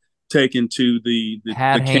get taken to the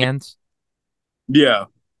Had camp. hands. Yeah,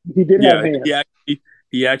 He did have yeah. hands.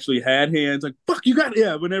 He actually had hands. Like fuck, you got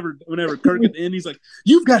yeah. Whenever Kirk at the end, he's like,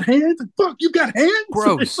 "You've got hands." Like, fuck, you got hands.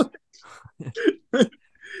 Gross.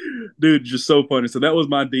 Dude, just so funny. So that was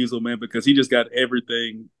my diesel man because he just got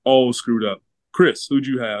everything all screwed up. Chris, who'd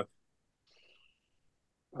you have?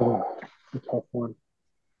 Oh, a tough one.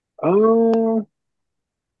 Um,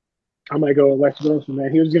 I might go with Lex Grossman,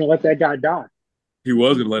 man. He was gonna let that guy die. He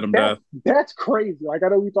was gonna let him That die. that's crazy. Like I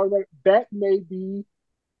know we talked about it. That may be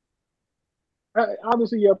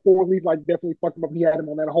obviously, yeah, 4 Leaf like definitely fucked him up. He had him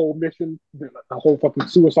on that whole mission, the whole fucking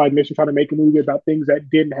suicide mission, trying to make a movie about things that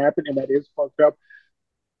didn't happen, and that is fucked up.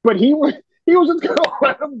 But he was just gonna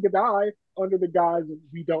let him die under the guise of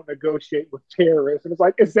we don't negotiate with terrorists, and it's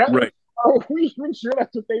like, is that Right. are we even sure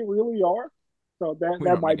that's what they really are? So that We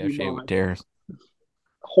that don't might be negotiate with mine. terrorists.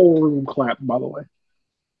 Whole room clap, by the way.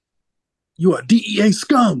 You are DEA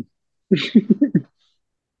scum.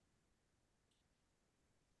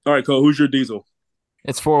 All right, Cole, who's your diesel?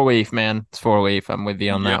 It's 4 Leaf, man. It's 4 Leaf. I'm with you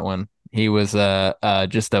on Yeah, that one. He was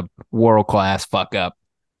just a world class fuck up.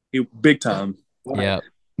 big time. Like, Yeah.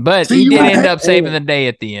 But See he you did in end hell. up saving the day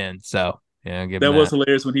at the end. So, yeah, I'll give him That was that.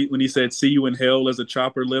 hilarious when he said "See you in hell" as a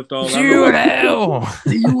chopper lift off. I remember You in like hell.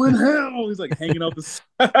 "See you in hell." He's like hanging off the side.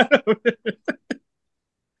 Of it.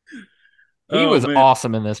 He Oh was man,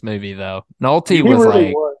 awesome in this movie, though. he Nolte he was was really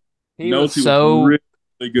like, was. he was Nolte was so really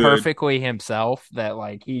good. perfectly himself that,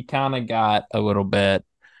 like, he kind of got a little bit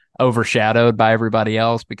overshadowed by everybody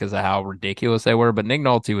else because of how ridiculous they were. But Nick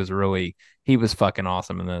Nolte was he was fucking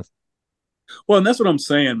awesome in this. Well, and that's what I'm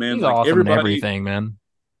saying, man. He's Like awesome in everybody, everything, man.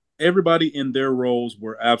 everybody in their roles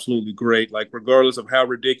were absolutely great. Like regardless of how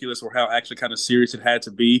ridiculous or how actually kind of serious it had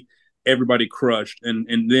to be, everybody crushed, and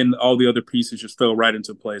then all the other pieces just fell right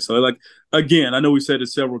into place. So like again, I know we said it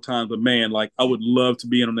several times, but man, like I would love to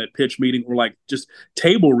be in on that pitch meeting or like just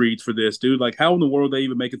table reads for this, dude. Like how in the world they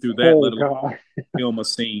even make it through that, Oh let alone god. film a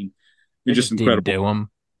scene? They It's just just didn't incredible, do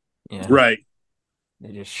them. Yeah. right?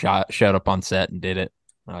 They just showed up on set and did it.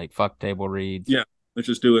 Like, fuck table reads. Yeah, let's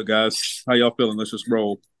just do it, guys. How y'all feeling? Let's just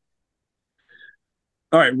roll.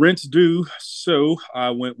 All right, rent's due. So I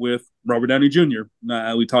went with Robert Downey Jr.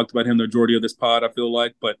 Now, we talked about him the majority of this pod, I feel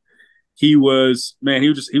like, but he was man, he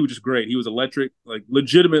was just great. He was electric, like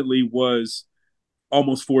legitimately was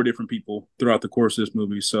almost four different people throughout the course of this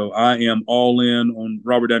movie. So I am all in on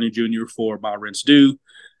Robert Downey Jr. for my rent's due,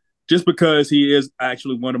 just because he is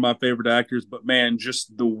actually one of my favorite actors. But man,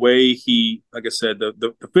 just the way he, like I said,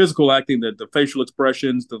 the physical acting, the facial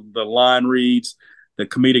expressions, the line reads, the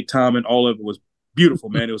comedic timing, all of it was beautiful,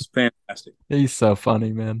 man. It was fantastic. He's so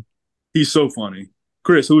funny, man. He's so funny.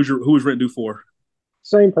 Chris, who was rent due for?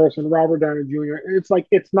 Same person, Robert Downey Jr. It's like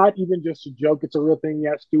it's not even just a joke; it's a real thing he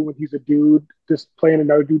has to do when he's a dude just playing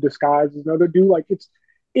another dude disguised as another dude. Like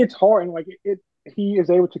it's hard, and like he is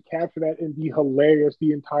able to capture that and be hilarious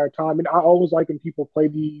the entire time. And I always like when people play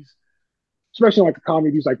these, especially like a comedy,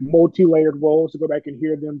 these like multi-layered roles to go back and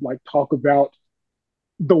hear them like talk about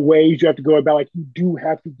the ways you have to go about. Like you do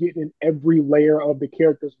have to get in every layer of the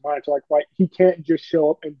character's mind. So like he can't just show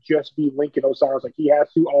up and just be Lincoln Osiris. Like he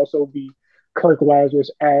has to also be Kirk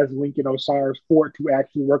Lazarus as Lincoln Osiris for it to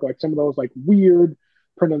actually work. Like some of those like weird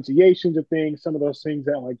pronunciations of things, some of those things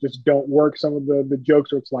that like just don't work. Some of the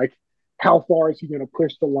jokes where it's like, how far is he going to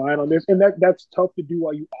push the line on this? And that's tough to do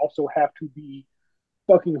while you also have to be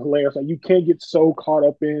fucking hilarious. Like you can't get so caught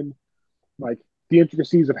up in like the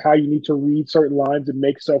intricacies of how you need to read certain lines and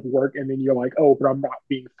make stuff work, and then you're like, oh, but I'm not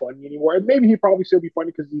being funny anymore. And maybe he'd probably still be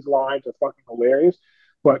funny because these lines are fucking hilarious.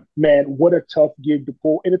 But man, what a tough gig to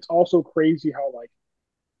pull. And it's also crazy how like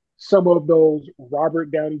some of those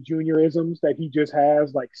Robert Downey Jr. isms that he just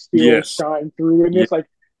has like still Yes. shine through in Yeah. this. Like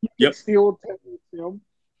you can Yep. still tell him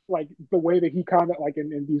like the way that he kind of like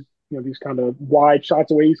in these these kind of wide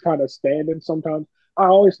shots away he's kind of standing sometimes. I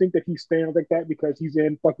always think that he stands like that because he's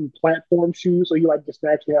in fucking platform shoes, so he like just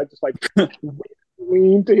naturally has just like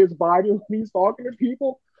lean to his body when he's talking to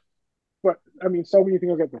people. But I mean, so many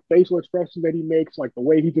things like the facial expressions that he makes, like the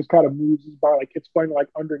way he just kind of moves his body, like it's funny, like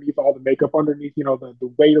underneath all the makeup, underneath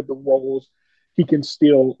the weight of the roles, he can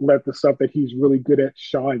still let the stuff that he's really good at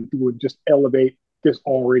shine through and just elevate this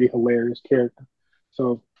already hilarious character.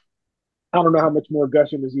 So I don't know how much more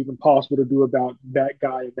gushing is even possible to do about that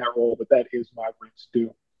guy in that role, but that is my rents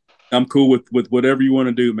due. I'm cool with whatever you want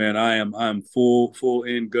to do, man. I'm full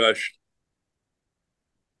in gush.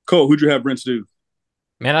 Cole, who'd you have rents due?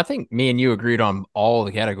 Man, I think me and you agreed on all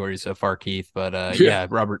the categories so far, Keith. But Yeah. yeah,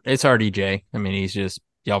 Robert, it's RDJ. I mean, he's just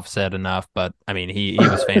y'all have said enough, but I mean, he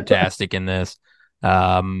was fantastic in this.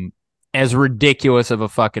 As ridiculous of a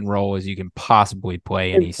fucking role as you can possibly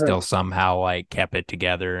play, and he still somehow like kept it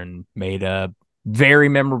together and made a very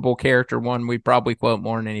memorable character, one we probably quote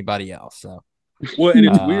more than anybody else. So, Well, and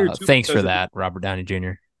it's weird too thanks for because that, Robert Downey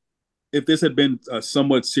Jr. if this had been a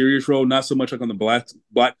somewhat serious role, not so much like on the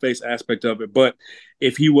blackface aspect of it, but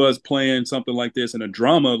if he was playing something like this in a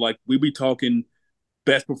drama, like we'd be talking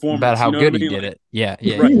best About performance. how You know what good I he mean? did Like, it. Yeah,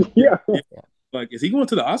 yeah, right? yeah, Yeah. Yeah. Like, is he going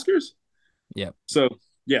to the Oscars? yeah. So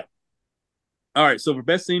yeah. All right. So for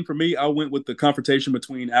best scene for me, I went with the confrontation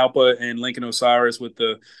between Alpa and Lincoln Osiris with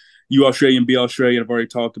the U Australian, B Australian. I've already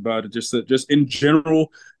talked about it. Just in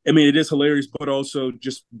general, I mean, it is hilarious, but also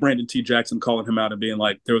just Brandon T. Jackson calling him out and being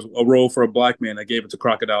like, there was a role for a black man. I gave it to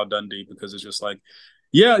Crocodile Dundee because it's just like,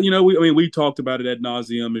 yeah, we talked about it ad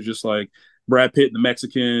nauseum. It's just like Brad Pitt, the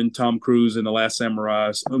Mexican, Tom Cruise, and the Last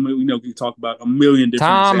Samurai. I mean, we talk about a million different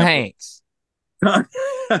Tom examples. Hanks.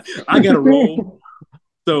 I got a role.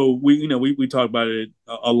 So we talked about it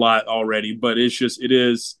a lot already, but it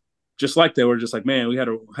is just like that. We're just like, man, we had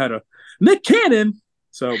a Nick Cannon.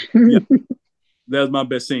 So yeah, that was my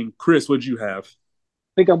best scene. Chris, what'd you have?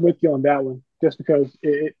 think I'm with you on that one, just because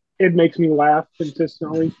it makes me laugh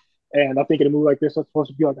consistently. And I think in a movie like this, it's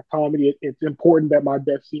supposed to be like a comedy. It's important that my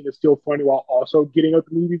best scene is still funny while also getting what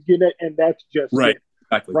the movie's getting at, and that's just Right, it.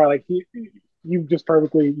 exactly. Right? Like you just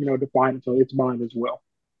perfectly defined it, so it's mine as well.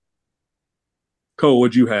 Cool.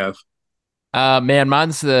 What'd you have? Man,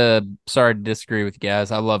 mine's the sorry to disagree with you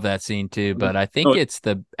guys. I love that scene too, but I think Oh, it's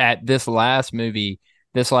the at this last movie,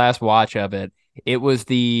 this last watch of it, it was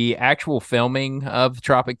the actual filming of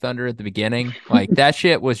Tropic Thunder at the beginning. Like that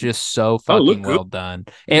shit was just so Oh, it fucking looked good. well done.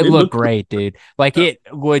 It It looked looked good. great, dude. Like Yeah. it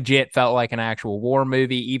legit felt like an actual war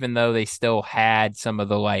movie, even though they still had some of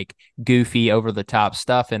the like goofy over the top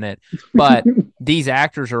stuff in it. But these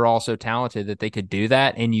actors are also talented that they could do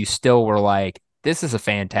that, and you still were like, this is a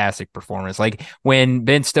fantastic performance. Like when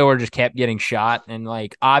Ben Stiller just kept getting shot, and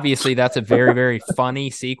like obviously that's a very, very funny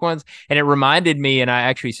sequence. And it reminded me, and I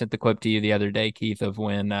actually sent the clip to you the other day, Keith, of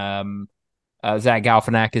when Zach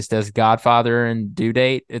Galifianakis does Godfather and Due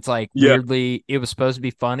Date. It's like Yeah. weirdly, it was supposed to be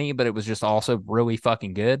funny, but it was just also really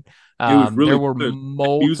fucking good. It was There really were good.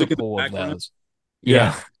 Music in the multiple of background. those. Yeah.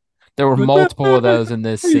 Yeah, there were Like, multiple of those in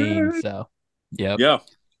this scene. yeah. So, yep. Yeah.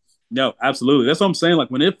 No, absolutely. That's what I'm saying. Like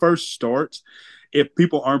when it first starts, if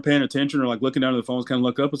people aren't paying attention or like looking down at the phones, kind of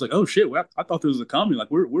look up, it's like, oh shit, well, I thought this was a comedy. Like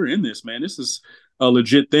we're in this, man. This is a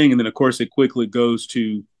legit thing. And then of course it quickly goes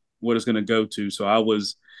to what it's going to go to. So I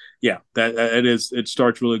was, yeah, that it is. It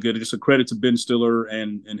starts really good. It's just a credit to Ben Stiller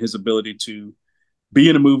and his ability to be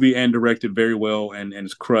in a movie and direct it very well and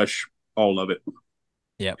crush all of it.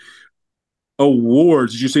 Yep.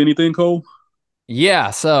 Awards. Did you see anything, Cole?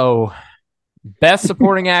 Yeah. So, best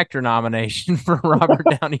supporting actor nomination for Robert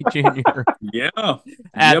Downey Jr. Yeah. Yeah,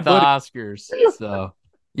 at the buddy. Oscars. So, Isn't that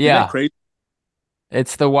yeah, crazy?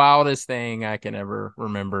 it's the wildest thing I can ever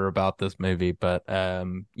remember about this movie. But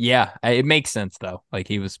yeah, it makes sense though. Like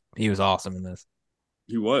he was awesome in this.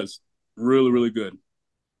 He was really, really good.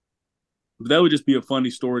 But that would just be a funny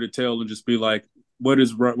story to tell and just be like, where did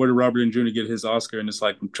Robert and Jr. get his Oscar? And it's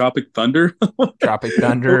like from Tropic Thunder. What Tropic are you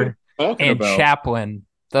Thunder talking and about? Chaplin.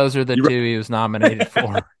 Those are the You're two he was nominated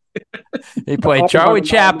for. He The played Charlie Oppenheimer nominee on the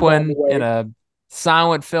Chaplin in way. a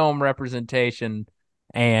silent film representation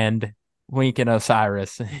and Lincoln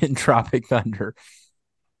Osiris in Tropic Thunder.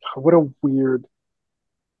 What a weird.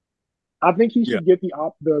 I think he yeah, should get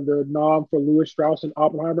the nom for Louis Strauss and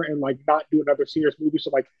Oppenheimer and like not do another serious movie.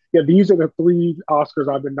 So like, yeah, these are the three Oscars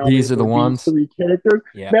I've been These nominated are the for. These ones. three characters.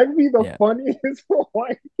 Yeah. That'd be the Yeah. funniest,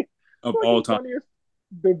 like of all fucking time. funniest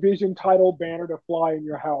division title banner to fly in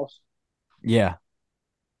your house. Yeah.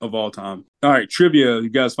 Of all time. All right, trivia. You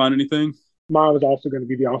guys find anything? Mine was also going to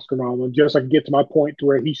be the Oscar nom one, just like get to my point to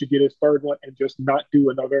where he should get his third one and just not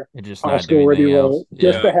do another And just not do Oscar worthy anything else. role,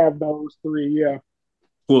 just Yeah. to Yeah. have those three. Yeah,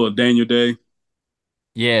 Full of Daniel Day.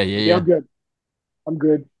 Yeah. Yeah. yeah, Yeah. I'm good. I'm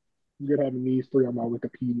good. I'm good having these three on my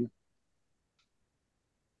Wikipedia.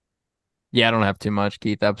 Yeah. I don't have too much,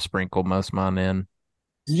 Keith. I've sprinkled most of mine in.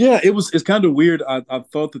 Yeah, it's kind of weird. I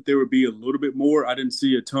thought that there would be a little bit more. I didn't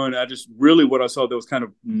see a ton. I just really what I saw that was kind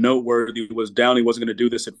of noteworthy was Downey wasn't going to do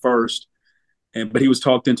this at first, but he was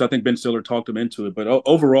talked into. I think Ben Stiller talked him into it. But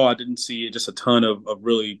overall, I didn't see just a ton of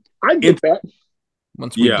really. I get that.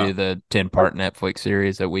 Once we Yeah, do the 10-part Netflix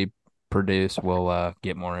series that we produce, we'll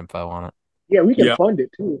get more info on it. Yeah, we can yeah, fund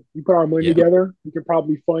it too. We put our money Yeah. together. We can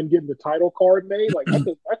probably fund getting the title card made. Like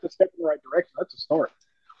that's a step in the right direction. That's a start.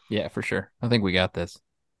 Yeah, for sure. I think we got this.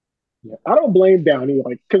 Yeah, I don't blame Downey,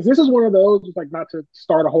 like, because this is one of those, like, not to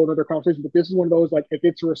start a whole other conversation, but this is one of those, like, if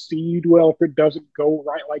it's received well, if it doesn't go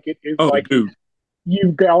right, like it is, Oh, like, dude.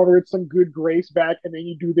 you've garnered some good grace back, and then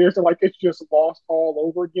you do this, and like it's just lost all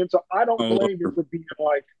over again. So I don't All blame you over. for being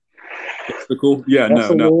like, Cool. Yeah, that's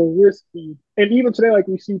no, a no. little risky. And even today, like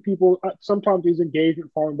we see people sometimes these engagement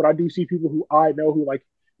farming, but I do see people who I know who like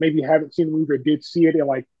maybe haven't seen the movie or did see it and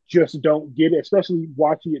like just don't get it, especially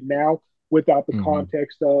watching it now without the Mm-hmm.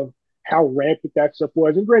 context of how rampant that stuff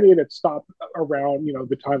was. And granted, it stopped around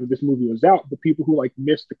the time that this movie was out. But people who like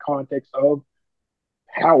missed the context of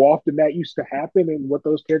how often that used to happen and what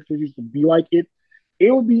those characters used to be like, it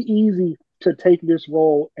would be easy to take this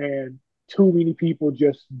role and too many people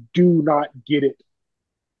just do not get it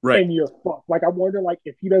Right. and you're fucked. Like I wonder, like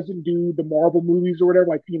if he doesn't do the Marvel movies or whatever,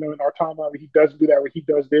 like in our timeline, he doesn't do that, where he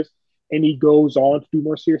does this and he goes on to do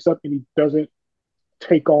more serious stuff, and he doesn't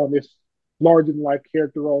take on this larger than life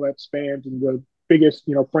character role that spans in the biggest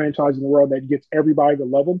franchise in the world that gets everybody to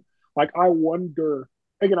love him. Like I wonder.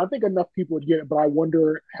 Again, I think enough people would get it, but I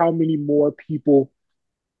wonder how many more people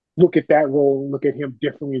look at that role and look at him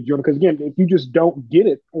differently in general. Because again, if you just don't get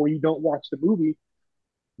it or you don't watch the movie,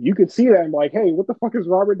 you could see that and be like, hey, what the fuck is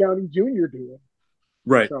Robert Downey Jr. doing?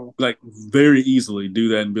 Right. So Like very easily do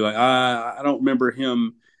that and be like, I don't remember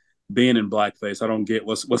him being in blackface. I don't get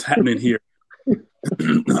what's happening here.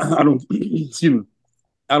 I don't excuse me.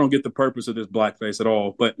 I don't get the purpose of this blackface at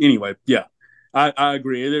all. But anyway, yeah, I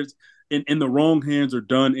agree. There's in the wrong hands or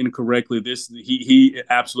done incorrectly. This he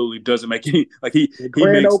absolutely doesn't make any like he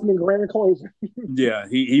grand makes opening, grand closing. yeah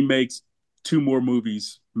he makes two more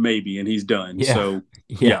movies maybe and he's done. Yeah. So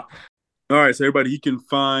Yeah. All right, so everybody, you can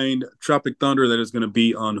find Tropic Thunder that is going to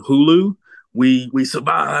be on Hulu. We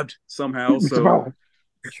survived somehow, so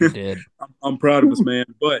Sure did. I'm proud of us, man.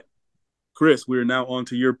 But Chris, we're now on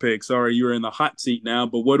to your pick. Sorry, you're in the hot seat now,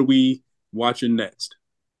 but what are we watching next?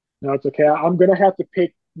 No, it's okay. I'm gonna have to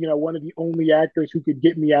pick, one of the only actors who could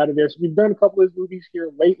get me out of this. We've done a couple of his movies here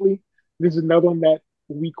lately. This is another one that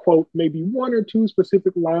we quote maybe one or two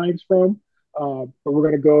specific lines from. But we're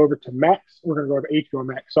gonna go over to Max. We're gonna go over to HBO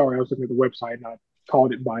Max. Sorry, I was looking at the website and I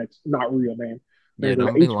called it by its not real name. We're Yeah, gonna go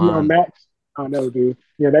don't to be HBO lying. Max. I know, dude.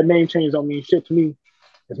 Yeah, that name change don't mean shit to me.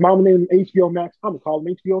 His mama named HBO Max. I'm gonna call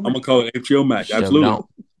him HBO I'm Max. gonna call it HBO Max. So Absolutely. don't.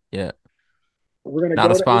 Yeah, We're gonna not a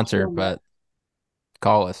go to sponsor, HBO Max. but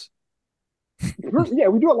call us. Yeah,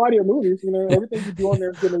 we do a lot of your movies. Everything you do on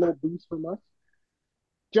there is getting a little boost from us.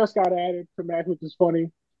 Just got added to Max, which is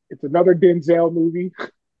funny. It's another Denzel movie.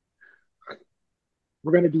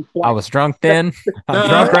 We're gonna do I Flight. was drunk then. I'm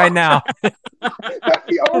drunk right now. That's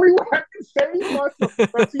the only one I can say.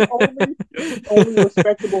 That's the only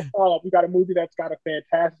respectable follow-up. We got a movie that's got a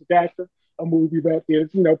fantastic actor, a movie that is,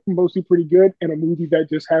 mostly pretty good, and a movie that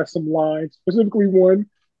just has some lines, specifically one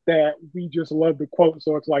that we just love to quote.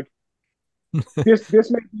 So it's like this makes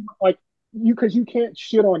me like because you can't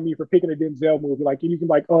shit on me for picking a Denzel movie. Like you can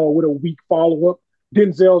like, oh, what a weak follow-up.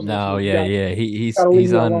 Denzel's this No, one. yeah, yeah. He's Gotta leave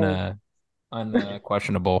he's me alone.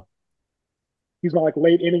 unquestionable. He's my like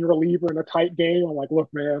late inning reliever in a tight game. I'm like, look,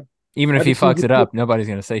 man, Even I if he just see fucks it up, nobody's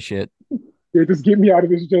gonna say shit. yeah, just get me out of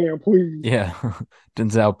this jam, please. Yeah,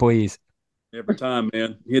 Denzel, please. Every time,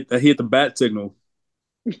 man. Hit the bat signal.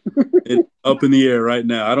 It's up in the air right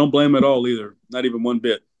now. I don't blame him at all either. Not even one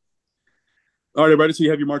bit. All right, everybody. So you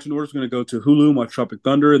have your marching orders. We're going to go to Hulu, watch Tropic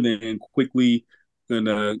Thunder, and then quickly going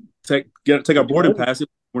to take our boarding pass.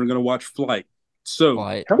 We're going to watch Flight. So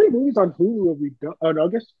Flight. How many movies on Hulu have we done? Oh, no, I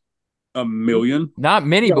guess a million. Not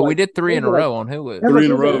many, yeah, but we like did three in a like row on Hulu, Three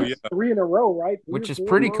in a row, yeah. three in a row, right? which is Four in a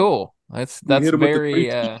pretty row. cool. That's We hit them with the very we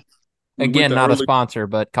went again to not a early, sponsor,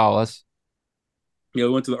 but call us. we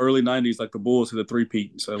went to the early '90s like the Bulls to the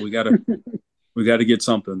three-peat. So we gotta get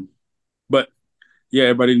something. But yeah,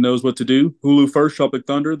 everybody knows what to do. Hulu first, Tropic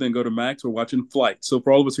Thunder, then go to Max. We're watching Flight. So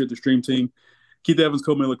for all of us here at the Stream Team, Keith Evans,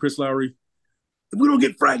 Cole Miller, Chris Lowry. If we don't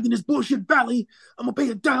get fragged in this bullshit valley, I'm gonna pay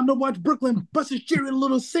a dime to watch Brooklyn bust his cherry a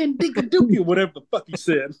little sin dinka dookie or whatever the fuck he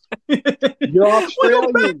said. You're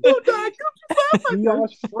Australian. You're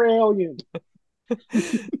Australian.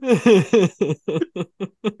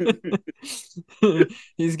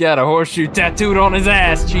 He's got a horseshoe tattooed on his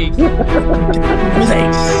ass cheek.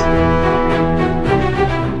 Thanks.